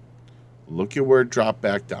from. Look at where it dropped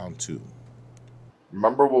back down to.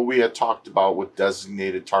 Remember what we had talked about with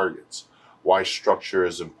designated targets, why structure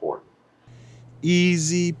is important.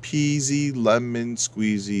 Easy peasy lemon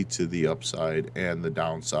squeezy to the upside and the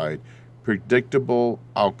downside. Predictable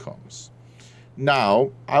outcomes.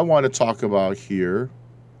 Now, I want to talk about here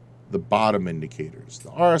the bottom indicators.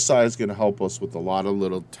 The RSI is going to help us with a lot of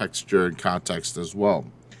little texture and context as well.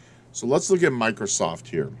 So let's look at Microsoft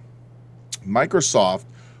here. Microsoft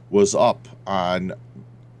was up on,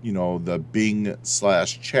 the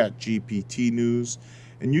Bing/ChatGPT news,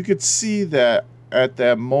 and you could see that at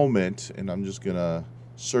that moment, and I'm just going to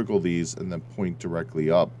circle these and then point directly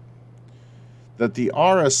up, that the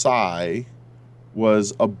RSI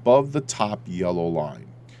was above the top yellow line.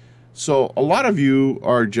 So a lot of you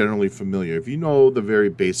are generally familiar. If you know the very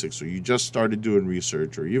basics, or you just started doing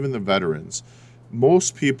research, or even the veterans,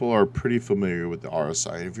 most people are pretty familiar with the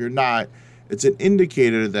RSI. If you're not, it's an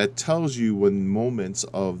indicator that tells you when moments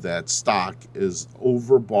of that stock is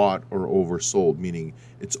overbought or oversold, meaning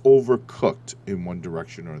it's overcooked in one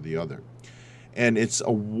direction or the other. And it's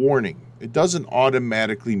a warning. It doesn't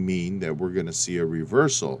automatically mean that we're going to see a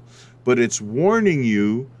reversal, but it's warning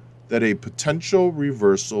you that a potential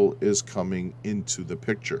reversal is coming into the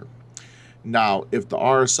picture. Now, if the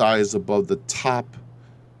RSI is above the top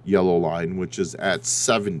yellow line, which is at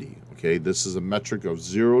 70, okay, this is a metric of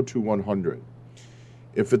 0 to 100.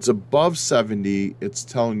 If it's above 70, it's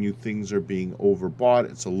telling you things are being overbought.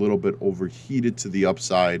 It's a little bit overheated to the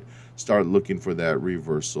upside. Start looking for that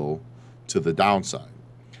reversal to the downside.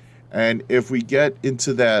 And if we get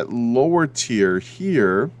into that lower tier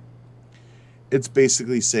here, it's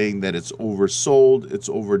basically saying that it's oversold, it's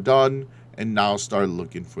overdone, and now start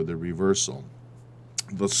looking for the reversal.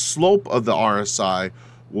 The slope of the RSI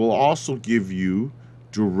will also give you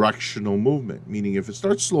directional movement, meaning if it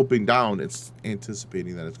starts sloping down, it's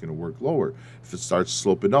anticipating that it's going to work lower. If it starts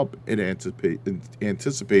sloping up, it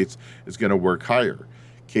anticipates it's going to work higher.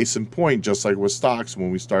 Case in point, just like with stocks, when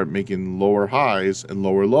we start making lower highs and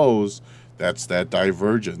lower lows, that's that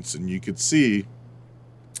divergence. And you could see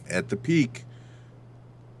at the peak,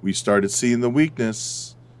 we started seeing the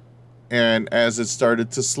weakness. And as it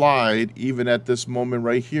started to slide, even at this moment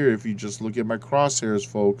right here, if you just look at my crosshairs,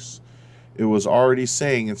 folks, it was already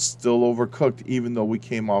saying it's still overcooked, even though we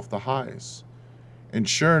came off the highs. And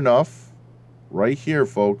sure enough, right here,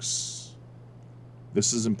 folks,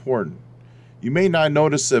 this is important. You may not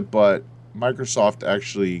notice it, but Microsoft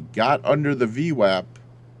actually got under the VWAP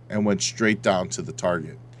and went straight down to the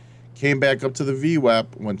target. Came back up to the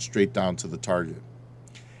VWAP, went straight down to the target.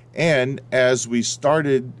 And as we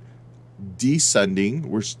started descending,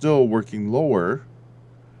 we're still working lower.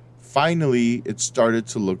 Finally, it started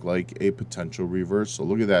to look like a potential reversal.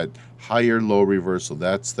 Look at that higher low reversal.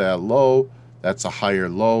 That's that low. That's a higher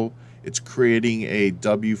low. It's creating a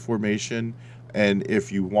W formation. And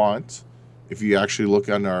if you want, if you actually look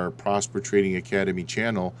on our Prosper Trading Academy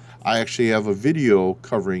channel, I actually have a video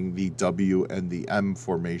covering the W and the M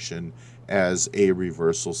formation as a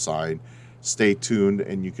reversal sign. Stay tuned,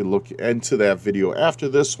 and you can look into that video after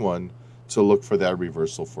this one to look for that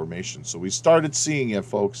reversal formation. So we started seeing it,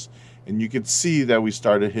 folks, and you can see that we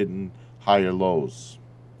started hitting higher lows.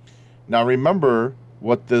 Now remember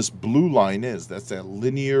what this blue line is. That's that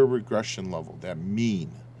linear regression level, that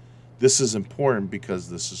mean. This is important because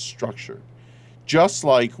this is structured. Just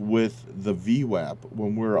like with the VWAP,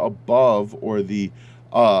 when we're above, or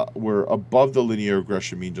we're above the linear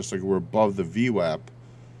regression mean, just like we're above the VWAP,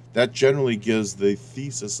 that generally gives the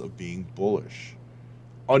thesis of being bullish.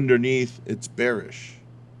 Underneath, it's bearish.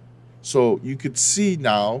 So you could see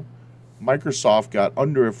now Microsoft got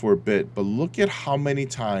under it for a bit, but look at how many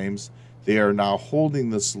times they are now holding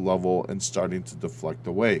this level and starting to deflect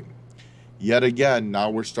away. Yet again, now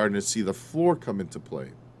we're starting to see the floor come into play.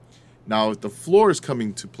 Now, if the floor is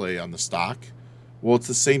coming to play on the stock, well, it's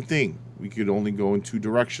the same thing. We could only go in two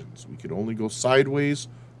directions. We could only go sideways,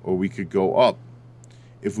 or we could go up.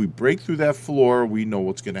 If we break through that floor, we know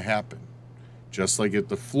what's going to happen. Just like if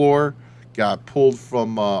the floor got pulled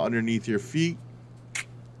from underneath your feet,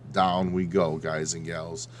 down we go, guys and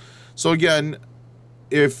gals. So again,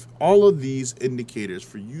 if all of these indicators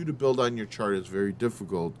for you to build on your chart is very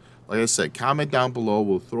difficult, like I said, comment down below.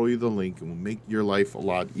 We'll throw you the link and we'll make your life a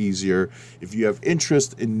lot easier. If you have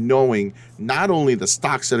interest in knowing not only the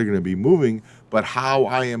stocks that are going to be moving, but how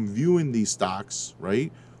I am viewing these stocks,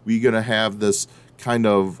 right? We're going to have this kind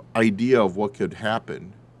of idea of what could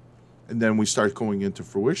happen. And then we start going into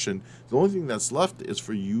fruition. The only thing that's left is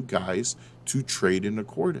for you guys to trade in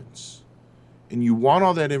accordance. And you want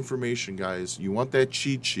all that information, guys. You want that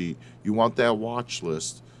cheat sheet. You want that watch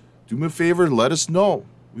list. Do me a favor, let us know.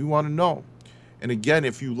 We want to know. And again,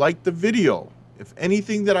 if you like the video, if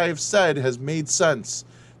anything that I have said has made sense,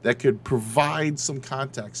 that could provide some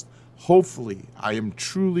context, hopefully, I am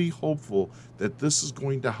truly hopeful that this is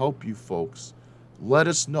going to help you folks. Let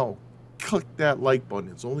us know. Click that like button.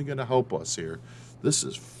 It's only going to help us here. This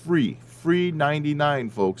is free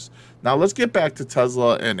 99, folks. Now let's get back to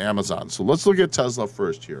Tesla and Amazon. So let's look at Tesla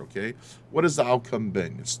first here, okay? What has the outcome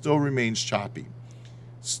been? It still remains choppy.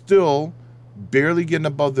 Still barely getting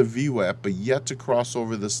above the VWAP, but yet to cross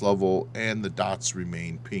over this level, and the dots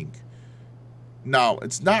remain pink. Now,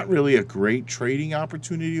 it's not really a great trading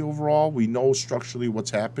opportunity overall. We know structurally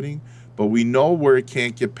what's happening, but we know where it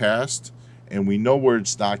can't get past, and we know where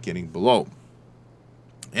it's not getting below.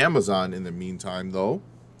 Amazon, in the meantime, though,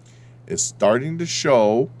 is starting to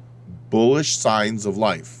show bullish signs of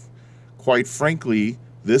life. Quite frankly,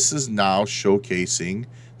 this is now showcasing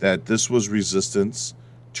that this was resistance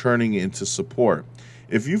turning into support.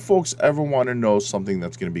 If you folks ever want to know something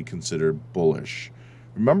that's going to be considered bullish,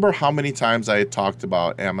 remember how many times I had talked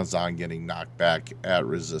about Amazon getting knocked back at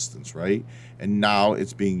resistance, right? And now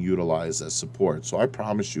it's being utilized as support. So I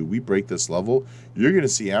promise you, we break this level, you're going to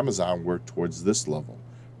see Amazon work towards this level,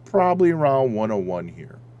 probably around 101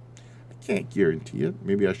 here. I can't guarantee it.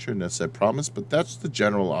 Maybe I shouldn't have said promise, but that's the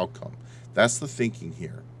general outcome. That's the thinking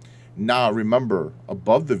here. Now, remember,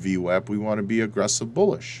 above the VWAP, we want to be aggressive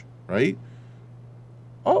bullish, right?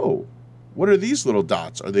 Oh, what are these little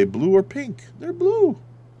dots? Are they blue or pink? They're blue.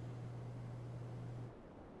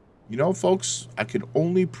 You know, folks, I can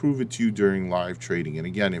only prove it to you during live trading. And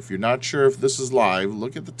again, if you're not sure if this is live,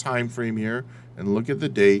 look at the time frame here and look at the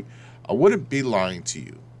date. I wouldn't be lying to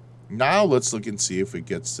you. Now let's look and see if it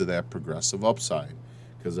gets to that progressive upside.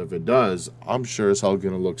 Because if it does, I'm sure as hell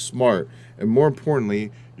going to look smart. And more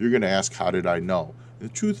importantly, you're going to ask, how did I know? The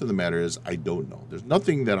truth of the matter is, I don't know. There's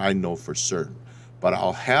nothing that I know for certain. But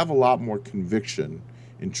I'll have a lot more conviction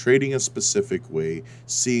in trading a specific way,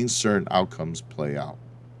 seeing certain outcomes play out.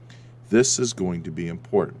 This is going to be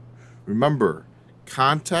important. Remember,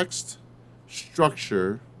 context,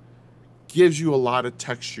 structure gives you a lot of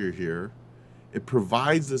texture here. It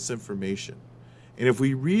provides this information. And if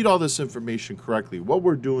we read all this information correctly, what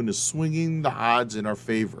we're doing is swinging the odds in our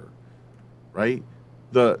favor, right?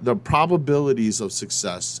 The probabilities of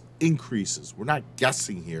success increases. We're not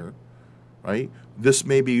guessing here, right? This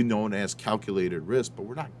may be known as calculated risk, but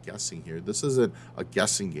we're not guessing here. This isn't a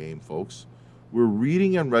guessing game, folks. We're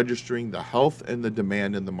reading and registering the health and the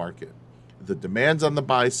demand in the market. If the demand's on the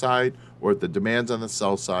buy side or if the demand's on the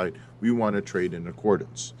sell side, we want to trade in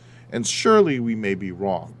accordance. And surely we may be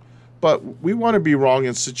wrong. But we want to be wrong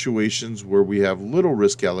in situations where we have little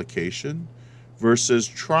risk allocation versus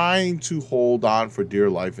trying to hold on for dear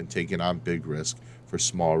life and taking on big risk for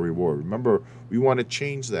small reward. Remember, we want to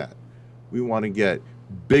change that. We want to get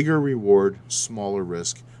bigger reward, smaller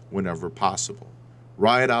risk whenever possible.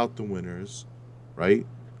 Ride out the winners, right?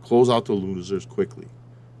 Close out the losers quickly.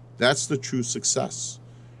 That's the true success.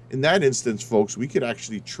 In that instance, folks, we could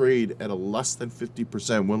actually trade at a less than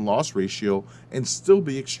 50% win-loss ratio and still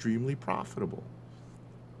be extremely profitable.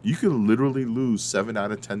 You could literally lose 7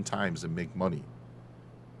 out of 10 times and make money.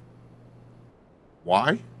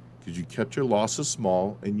 Why? Because you kept your losses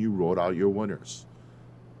small and you wrote out your winners.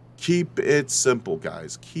 Keep it simple,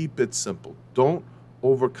 guys. Keep it simple. Don't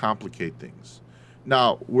overcomplicate things.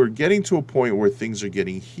 Now, we're getting to a point where things are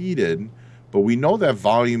getting heated, but we know that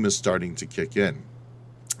volume is starting to kick in.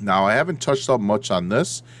 Now, I haven't touched up much on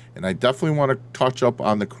this, and I definitely want to touch up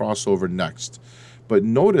on the crossover next. But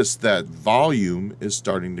notice that volume is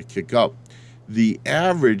starting to kick up. The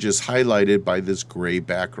average is highlighted by this gray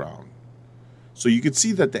background. So you can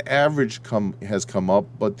see that the average has come up,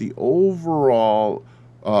 but the overall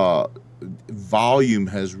volume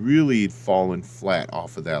has really fallen flat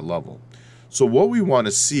off of that level. So what we want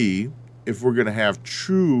to see, if we're going to have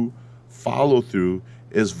true follow-through,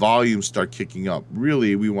 is volume start kicking up.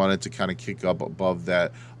 Really, we want it to kind of kick up above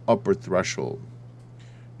that upper threshold.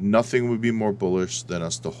 Nothing would be more bullish than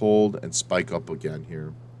us to hold and spike up again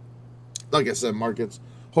here. Like I said, markets,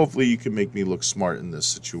 hopefully you can make me look smart in this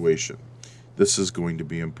situation. This is going to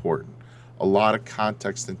be important. a lot of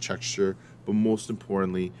context and texture, but most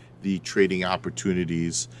importantly, the trading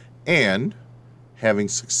opportunities and having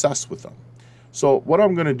success with them. So what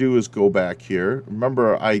I'm going to do is go back here.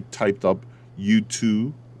 Remember, I typed up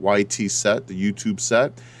U2 YT set, the YouTube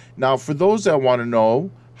set. Now, for those that want to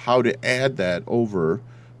know how to add that over,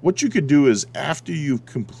 what you could do is after you've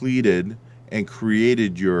completed and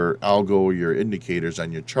created your algo, your indicators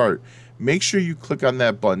on your chart, make sure you click on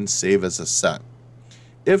that button, Save as a Set.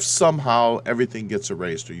 If somehow everything gets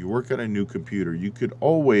erased or you work on a new computer, you could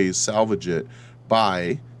always salvage it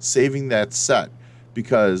by saving that set,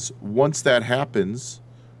 because once that happens,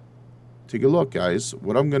 take a look, guys.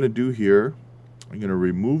 What I'm going to do here, I'm going to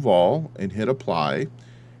remove all and hit apply.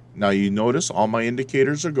 Now you notice all my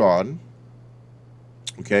indicators are gone.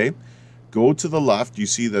 Okay, go to the left, you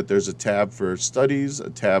see that there's a tab for studies,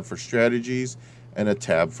 a tab for strategies, and a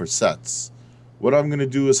tab for sets. What I'm going to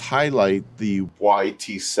do is highlight the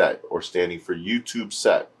YT set, or standing for YouTube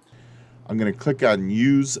set. I'm going to click on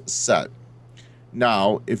Use Set.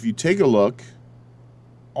 Now, if you take a look,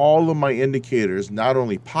 all of my indicators not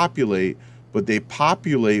only populate, but they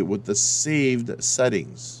populate with the saved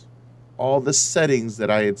settings. All the settings that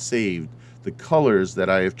I had saved, the colors that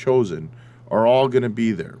I have chosen, are all going to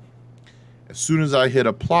be there. As soon as I hit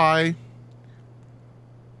apply,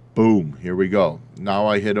 boom, here we go. Now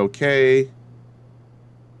I hit OK.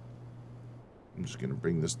 I'm just going to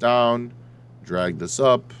bring this down, drag this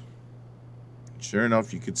up. Sure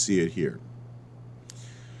enough, you can see it here.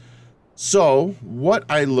 So what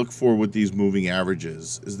I look for with these moving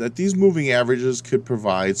averages is that these moving averages could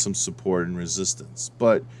provide some support and resistance,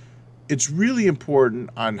 but it's really important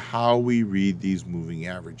on how we read these moving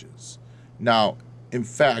averages. Now, in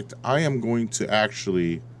fact, I am going to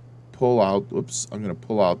actually pull out, I'm going to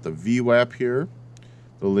pull out the VWAP here,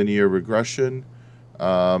 the linear regression,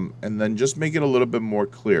 and then just make it a little bit more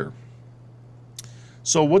clear.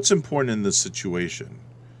 So what's important in this situation?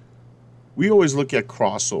 We always look at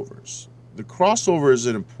crossovers. The crossover is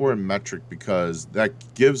an important metric because that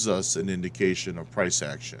gives us an indication of price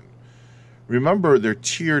action. Remember, they're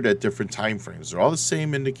tiered at different time frames. They're all the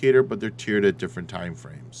same indicator, but they're tiered at different time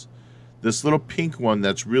frames. This little pink one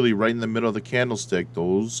that's really right in the middle of the candlestick,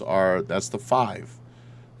 that's the 5.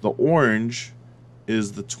 The orange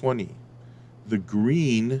is the 20. The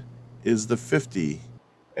green is the 50.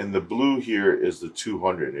 And the blue here is the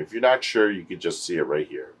 200. If you're not sure, you can just see it right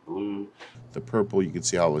here. Blue, the purple, you can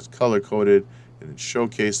see how it's color-coded, and it's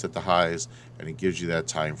showcased at the highs, and it gives you that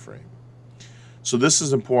time frame. So this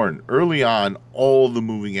is important. Early on, all the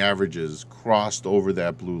moving averages crossed over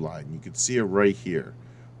that blue line. You can see it right here,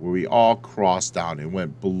 where we all crossed down and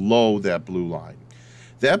went below that blue line.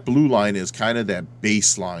 That blue line is kind of that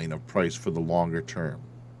baseline of price for the longer term,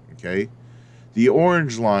 okay? The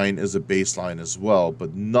orange line is a baseline as well,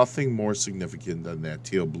 but nothing more significant than that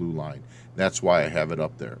teal blue line. That's why I have it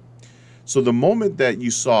up there. So the moment that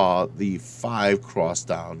you saw the 5 cross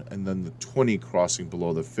down and then the 20 crossing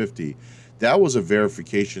below the 50, that was a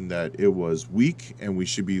verification that it was weak and we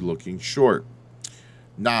should be looking short.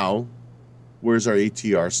 Now, where's our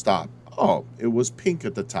ATR stop? Oh, it was pink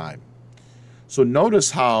at the time. So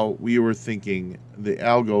notice how we were thinking the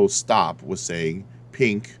algo stop was saying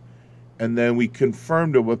pink, and then we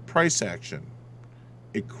confirmed it with price action.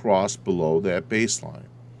 It crossed below that baseline.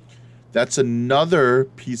 That's another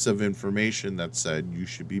piece of information that said you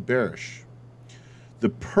should be bearish. The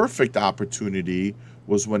perfect opportunity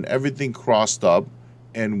was when everything crossed up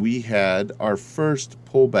and we had our first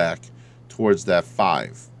pullback towards that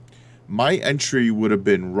 5. My entry would have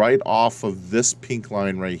been right off of this pink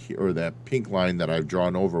line right here, or that pink line that I've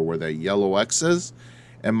drawn over where that yellow X is,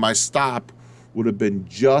 and my stop would have been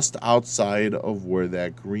just outside of where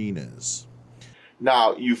that green is.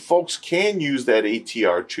 Now, you folks can use that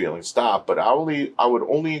ATR trailing stop, but I would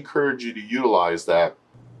only encourage you to utilize that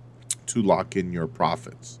to lock in your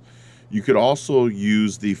profits. You could also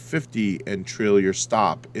use the 50 and trail your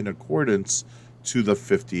stop in accordance to the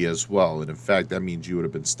 50 as well. And in fact, that means you would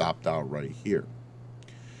have been stopped out right here.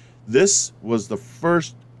 This was the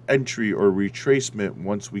first entry or retracement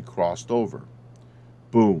once we crossed over.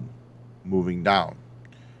 Boom. Moving down.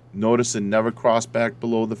 Notice it never crossed back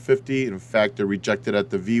below the 50. In fact, it rejected at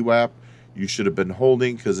the VWAP. You should have been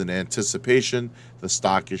holding because in anticipation, the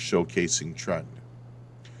stock is showcasing trend.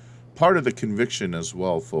 Part of the conviction as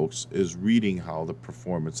well, folks, is reading how the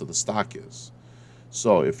performance of the stock is.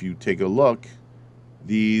 So if you take a look,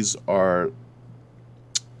 these are,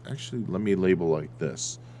 actually, let me label like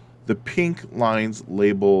this. The pink lines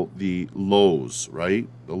label the lows, right?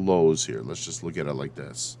 The lows here. Let's just look at it like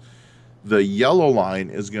this. The yellow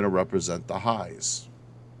line is going to represent the highs,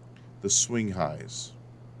 the swing highs.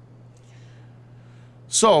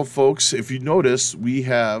 So, folks, if you notice, we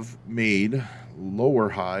have made lower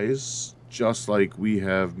highs just like we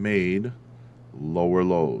have made lower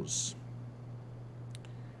lows.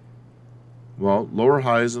 Well, lower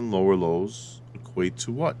highs and lower lows equate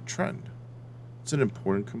to what? Trend. It's an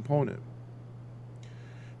important component.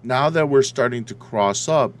 Now that we're starting to cross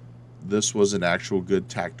up, this was an actual good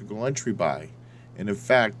tactical entry buy. And in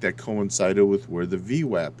fact, that coincided with where the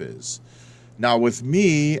VWAP is. Now with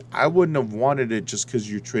me, I wouldn't have wanted it just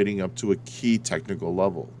because you're trading up to a key technical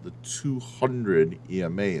level, the 200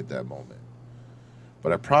 EMA at that moment.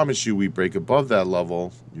 But I promise you, we break above that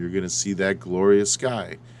level, you're going to see that glorious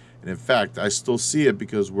sky. And in fact, I still see it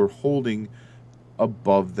because we're holding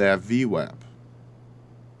above that VWAP.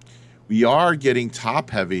 We are getting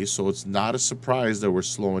top heavy, so it's not a surprise that we're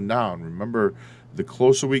slowing down. Remember, the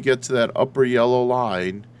closer we get to that upper yellow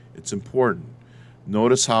line, it's important.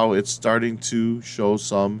 Notice how it's starting to show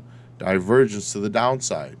some divergence to the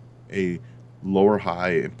downside, a lower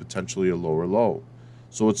high and potentially a lower low.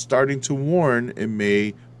 So it's starting to warn it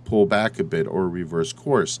may pull back a bit or reverse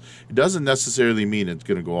course. It doesn't necessarily mean it's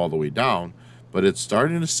going to go all the way down, but it's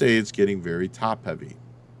starting to say it's getting very top heavy.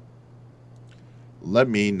 Let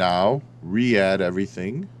me now re-add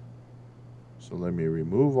everything. So let me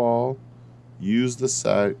remove all, use the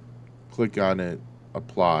set, click on it,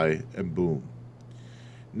 apply, and boom.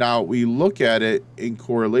 Now we look at it in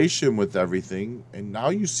correlation with everything, and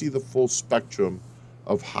now you see the full spectrum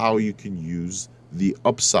of how you can use the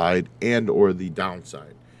upside and or the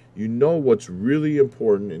downside. You know what's really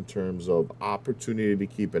important in terms of opportunity to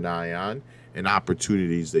keep an eye on and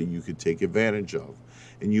opportunities that you could take advantage of.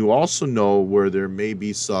 And you also know where there may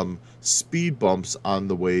be some speed bumps on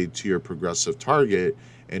the way to your progressive target,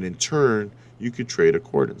 and in turn, you could trade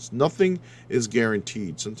accordance. Nothing is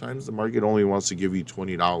guaranteed. Sometimes the market only wants to give you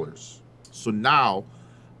 $20. So now,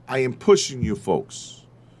 I am pushing you folks.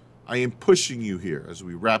 I am pushing you here as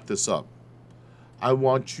we wrap this up. I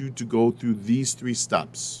want you to go through these 3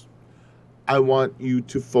 steps. I want you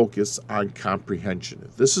to focus on comprehension.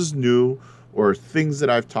 If this is new or things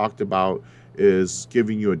that I've talked about is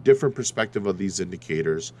giving you a different perspective of these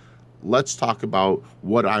indicators, let's talk about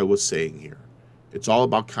what I was saying here. It's all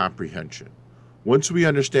about comprehension. Once we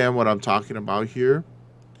understand what I'm talking about here,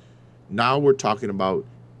 now we're talking about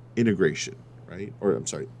integration, right? Or I'm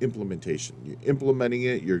sorry, implementation. You're implementing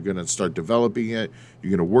it, you're going to start developing it, you're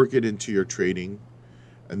going to work it into your trading.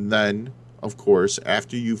 And then, of course,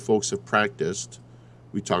 after you folks have practiced,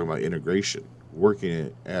 we talk about integration, working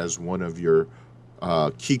it as one of your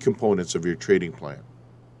key components of your trading plan.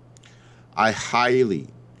 I highly,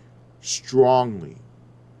 strongly,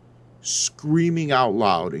 screaming out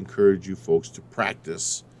loud encourage you folks to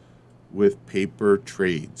practice with paper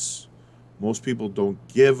trades. Most people don't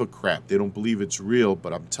give a crap. They don't believe it's real,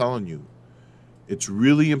 but I'm telling you, it's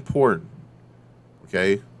really important,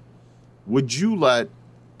 okay? Would you let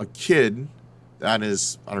a kid that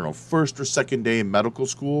is, I don't know, first or second day in medical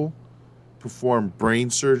school perform brain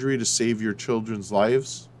surgery to save your children's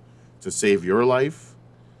lives, to save your life?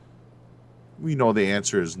 We know the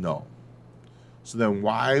answer is no. So then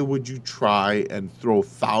why would you try and throw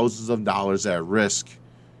thousands of dollars at risk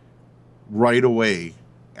right away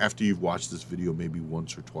after you've watched this video maybe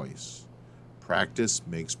once or twice? Practice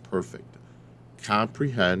makes perfect.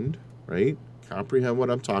 Comprehend, right? Comprehend what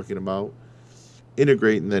I'm talking about.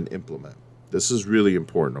 Integrate and then implement. This is really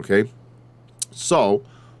important, okay? So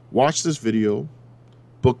watch this video,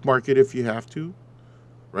 bookmark it if you have to,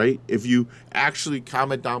 right? If you actually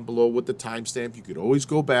comment down below with the timestamp, you could always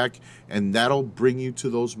go back and that'll bring you to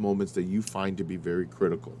those moments that you find to be very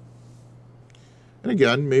critical. And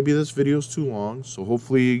again, maybe this video is too long, so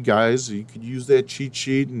hopefully, guys, you could use that cheat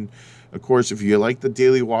sheet. And of course, if you like the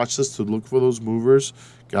daily watch list to look for those movers,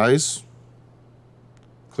 guys,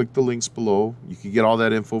 click the links below. You can get all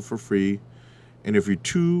that info for free. And if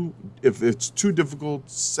it's too difficult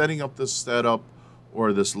setting up this setup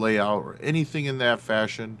or this layout or anything in that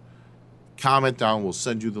fashion, comment down. We'll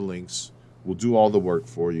send you the links. We'll do all the work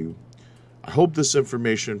for you. I hope this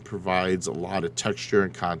information provides a lot of texture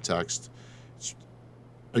and context.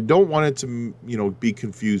 I don't want it to, be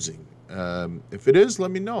confusing. If it is, let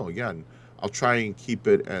me know. Again, I'll try and keep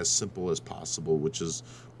it as simple as possible, which is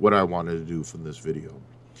what I wanted to do from this video.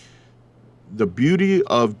 The beauty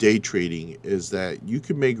of day trading is that you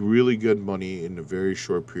can make really good money in a very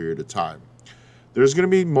short period of time. There's going to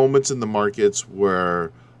be moments in the markets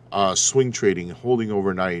where swing trading, holding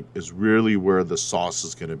overnight, is really where the sauce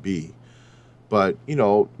is going to be. But,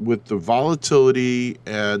 with the volatility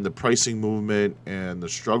and the pricing movement and the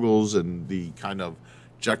struggles and the kind of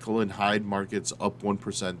Jekyll and Hyde markets, up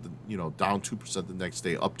 1%, down 2% the next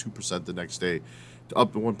day, up 2% the next day,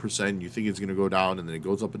 up 1%, you think it's going to go down, and then it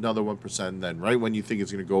goes up another 1%, and then right when you think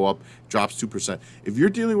it's going to go up, drops 2%. If you're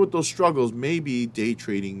dealing with those struggles, maybe day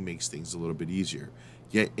trading makes things a little bit easier.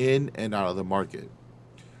 Get in and out of the market.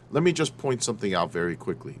 Let me just point something out very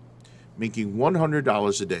quickly. Making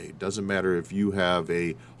 $100 a day, doesn't matter if you have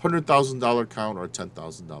a $100,000 account or a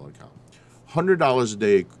 $10,000 account. $100 a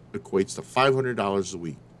day equates to $500 a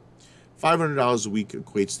week. $500 a week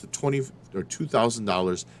equates to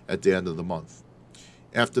 $2,000 at the end of the month.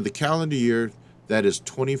 After the calendar year, that is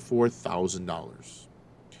 $24,000.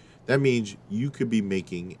 That means you could be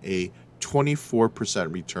making a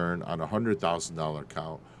 24% return on a $100,000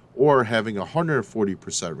 account, or having a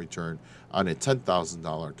 140% return on a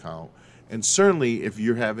 $10,000 account. And certainly, if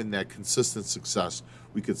you're having that consistent success,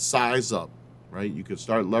 we could size up, right? You could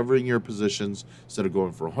start levering your positions. Instead of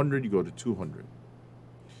going for 100, you go to 200.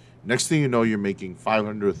 Next thing you know, you're making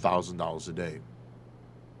 $500 to $1,000 a day.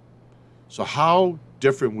 So how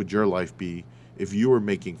different would your life be if you were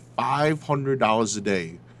making $500 a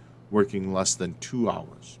day, working less than 2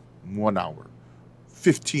 hours, 1 hour,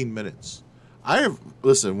 15 minutes?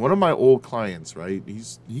 Listen, one of my old clients, right?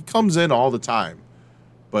 He comes in all the time,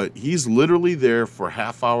 but he's literally there for a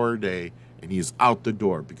half hour a day, and he's out the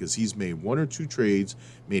door because he's made 1 or 2 trades,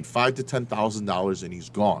 made $5,000 to $10,000, and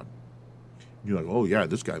he's gone. You're like, oh yeah,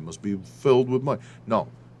 this guy must be filled with money. No,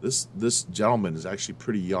 this gentleman is actually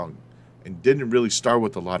pretty young and didn't really start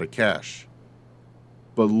with a lot of cash,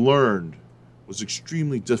 but learned, was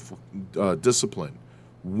extremely disciplined,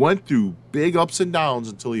 went through big ups and downs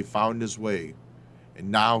until he found his way.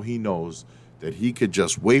 And now he knows that he could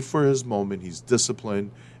just wait for his moment. He's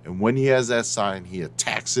disciplined. And when he has that sign, he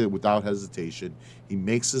attacks it without hesitation. He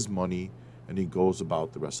makes his money, and he goes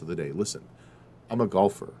about the rest of the day. Listen, I'm a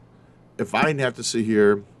golfer. If I didn't have to sit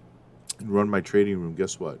here and run my trading room,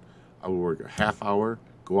 guess what? I would work a half hour,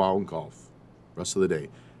 go out and golf rest of the day.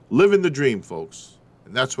 Living the dream, folks.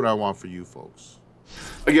 And that's what I want for you folks.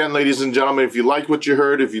 Again, ladies and gentlemen, if you like what you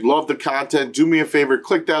heard, if you love the content, do me a favor,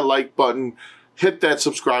 click that like button, hit that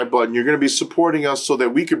subscribe button. You're going to be supporting us so that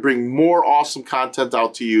we could bring more awesome content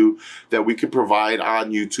out to you that we could provide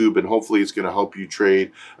on YouTube, and hopefully it's going to help you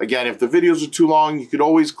trade. Again, if the videos are too long, you could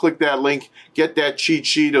always click that link, get that cheat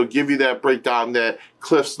sheet. It'll give you that breakdown, that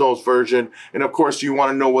Cliff's Notes version. And of course, you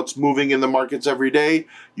want to know what's moving in the markets every day.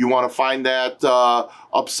 You want to find that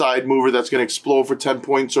upside mover that's going to explode for 10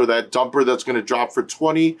 points, or that dumper that's going to drop for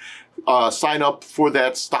 20. Sign up for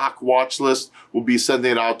that stock watch list. We'll be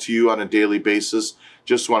sending it out to you on a daily basis.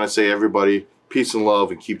 Just want to say, everybody, peace and love,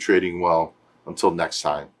 and keep trading well. Until next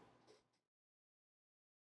time.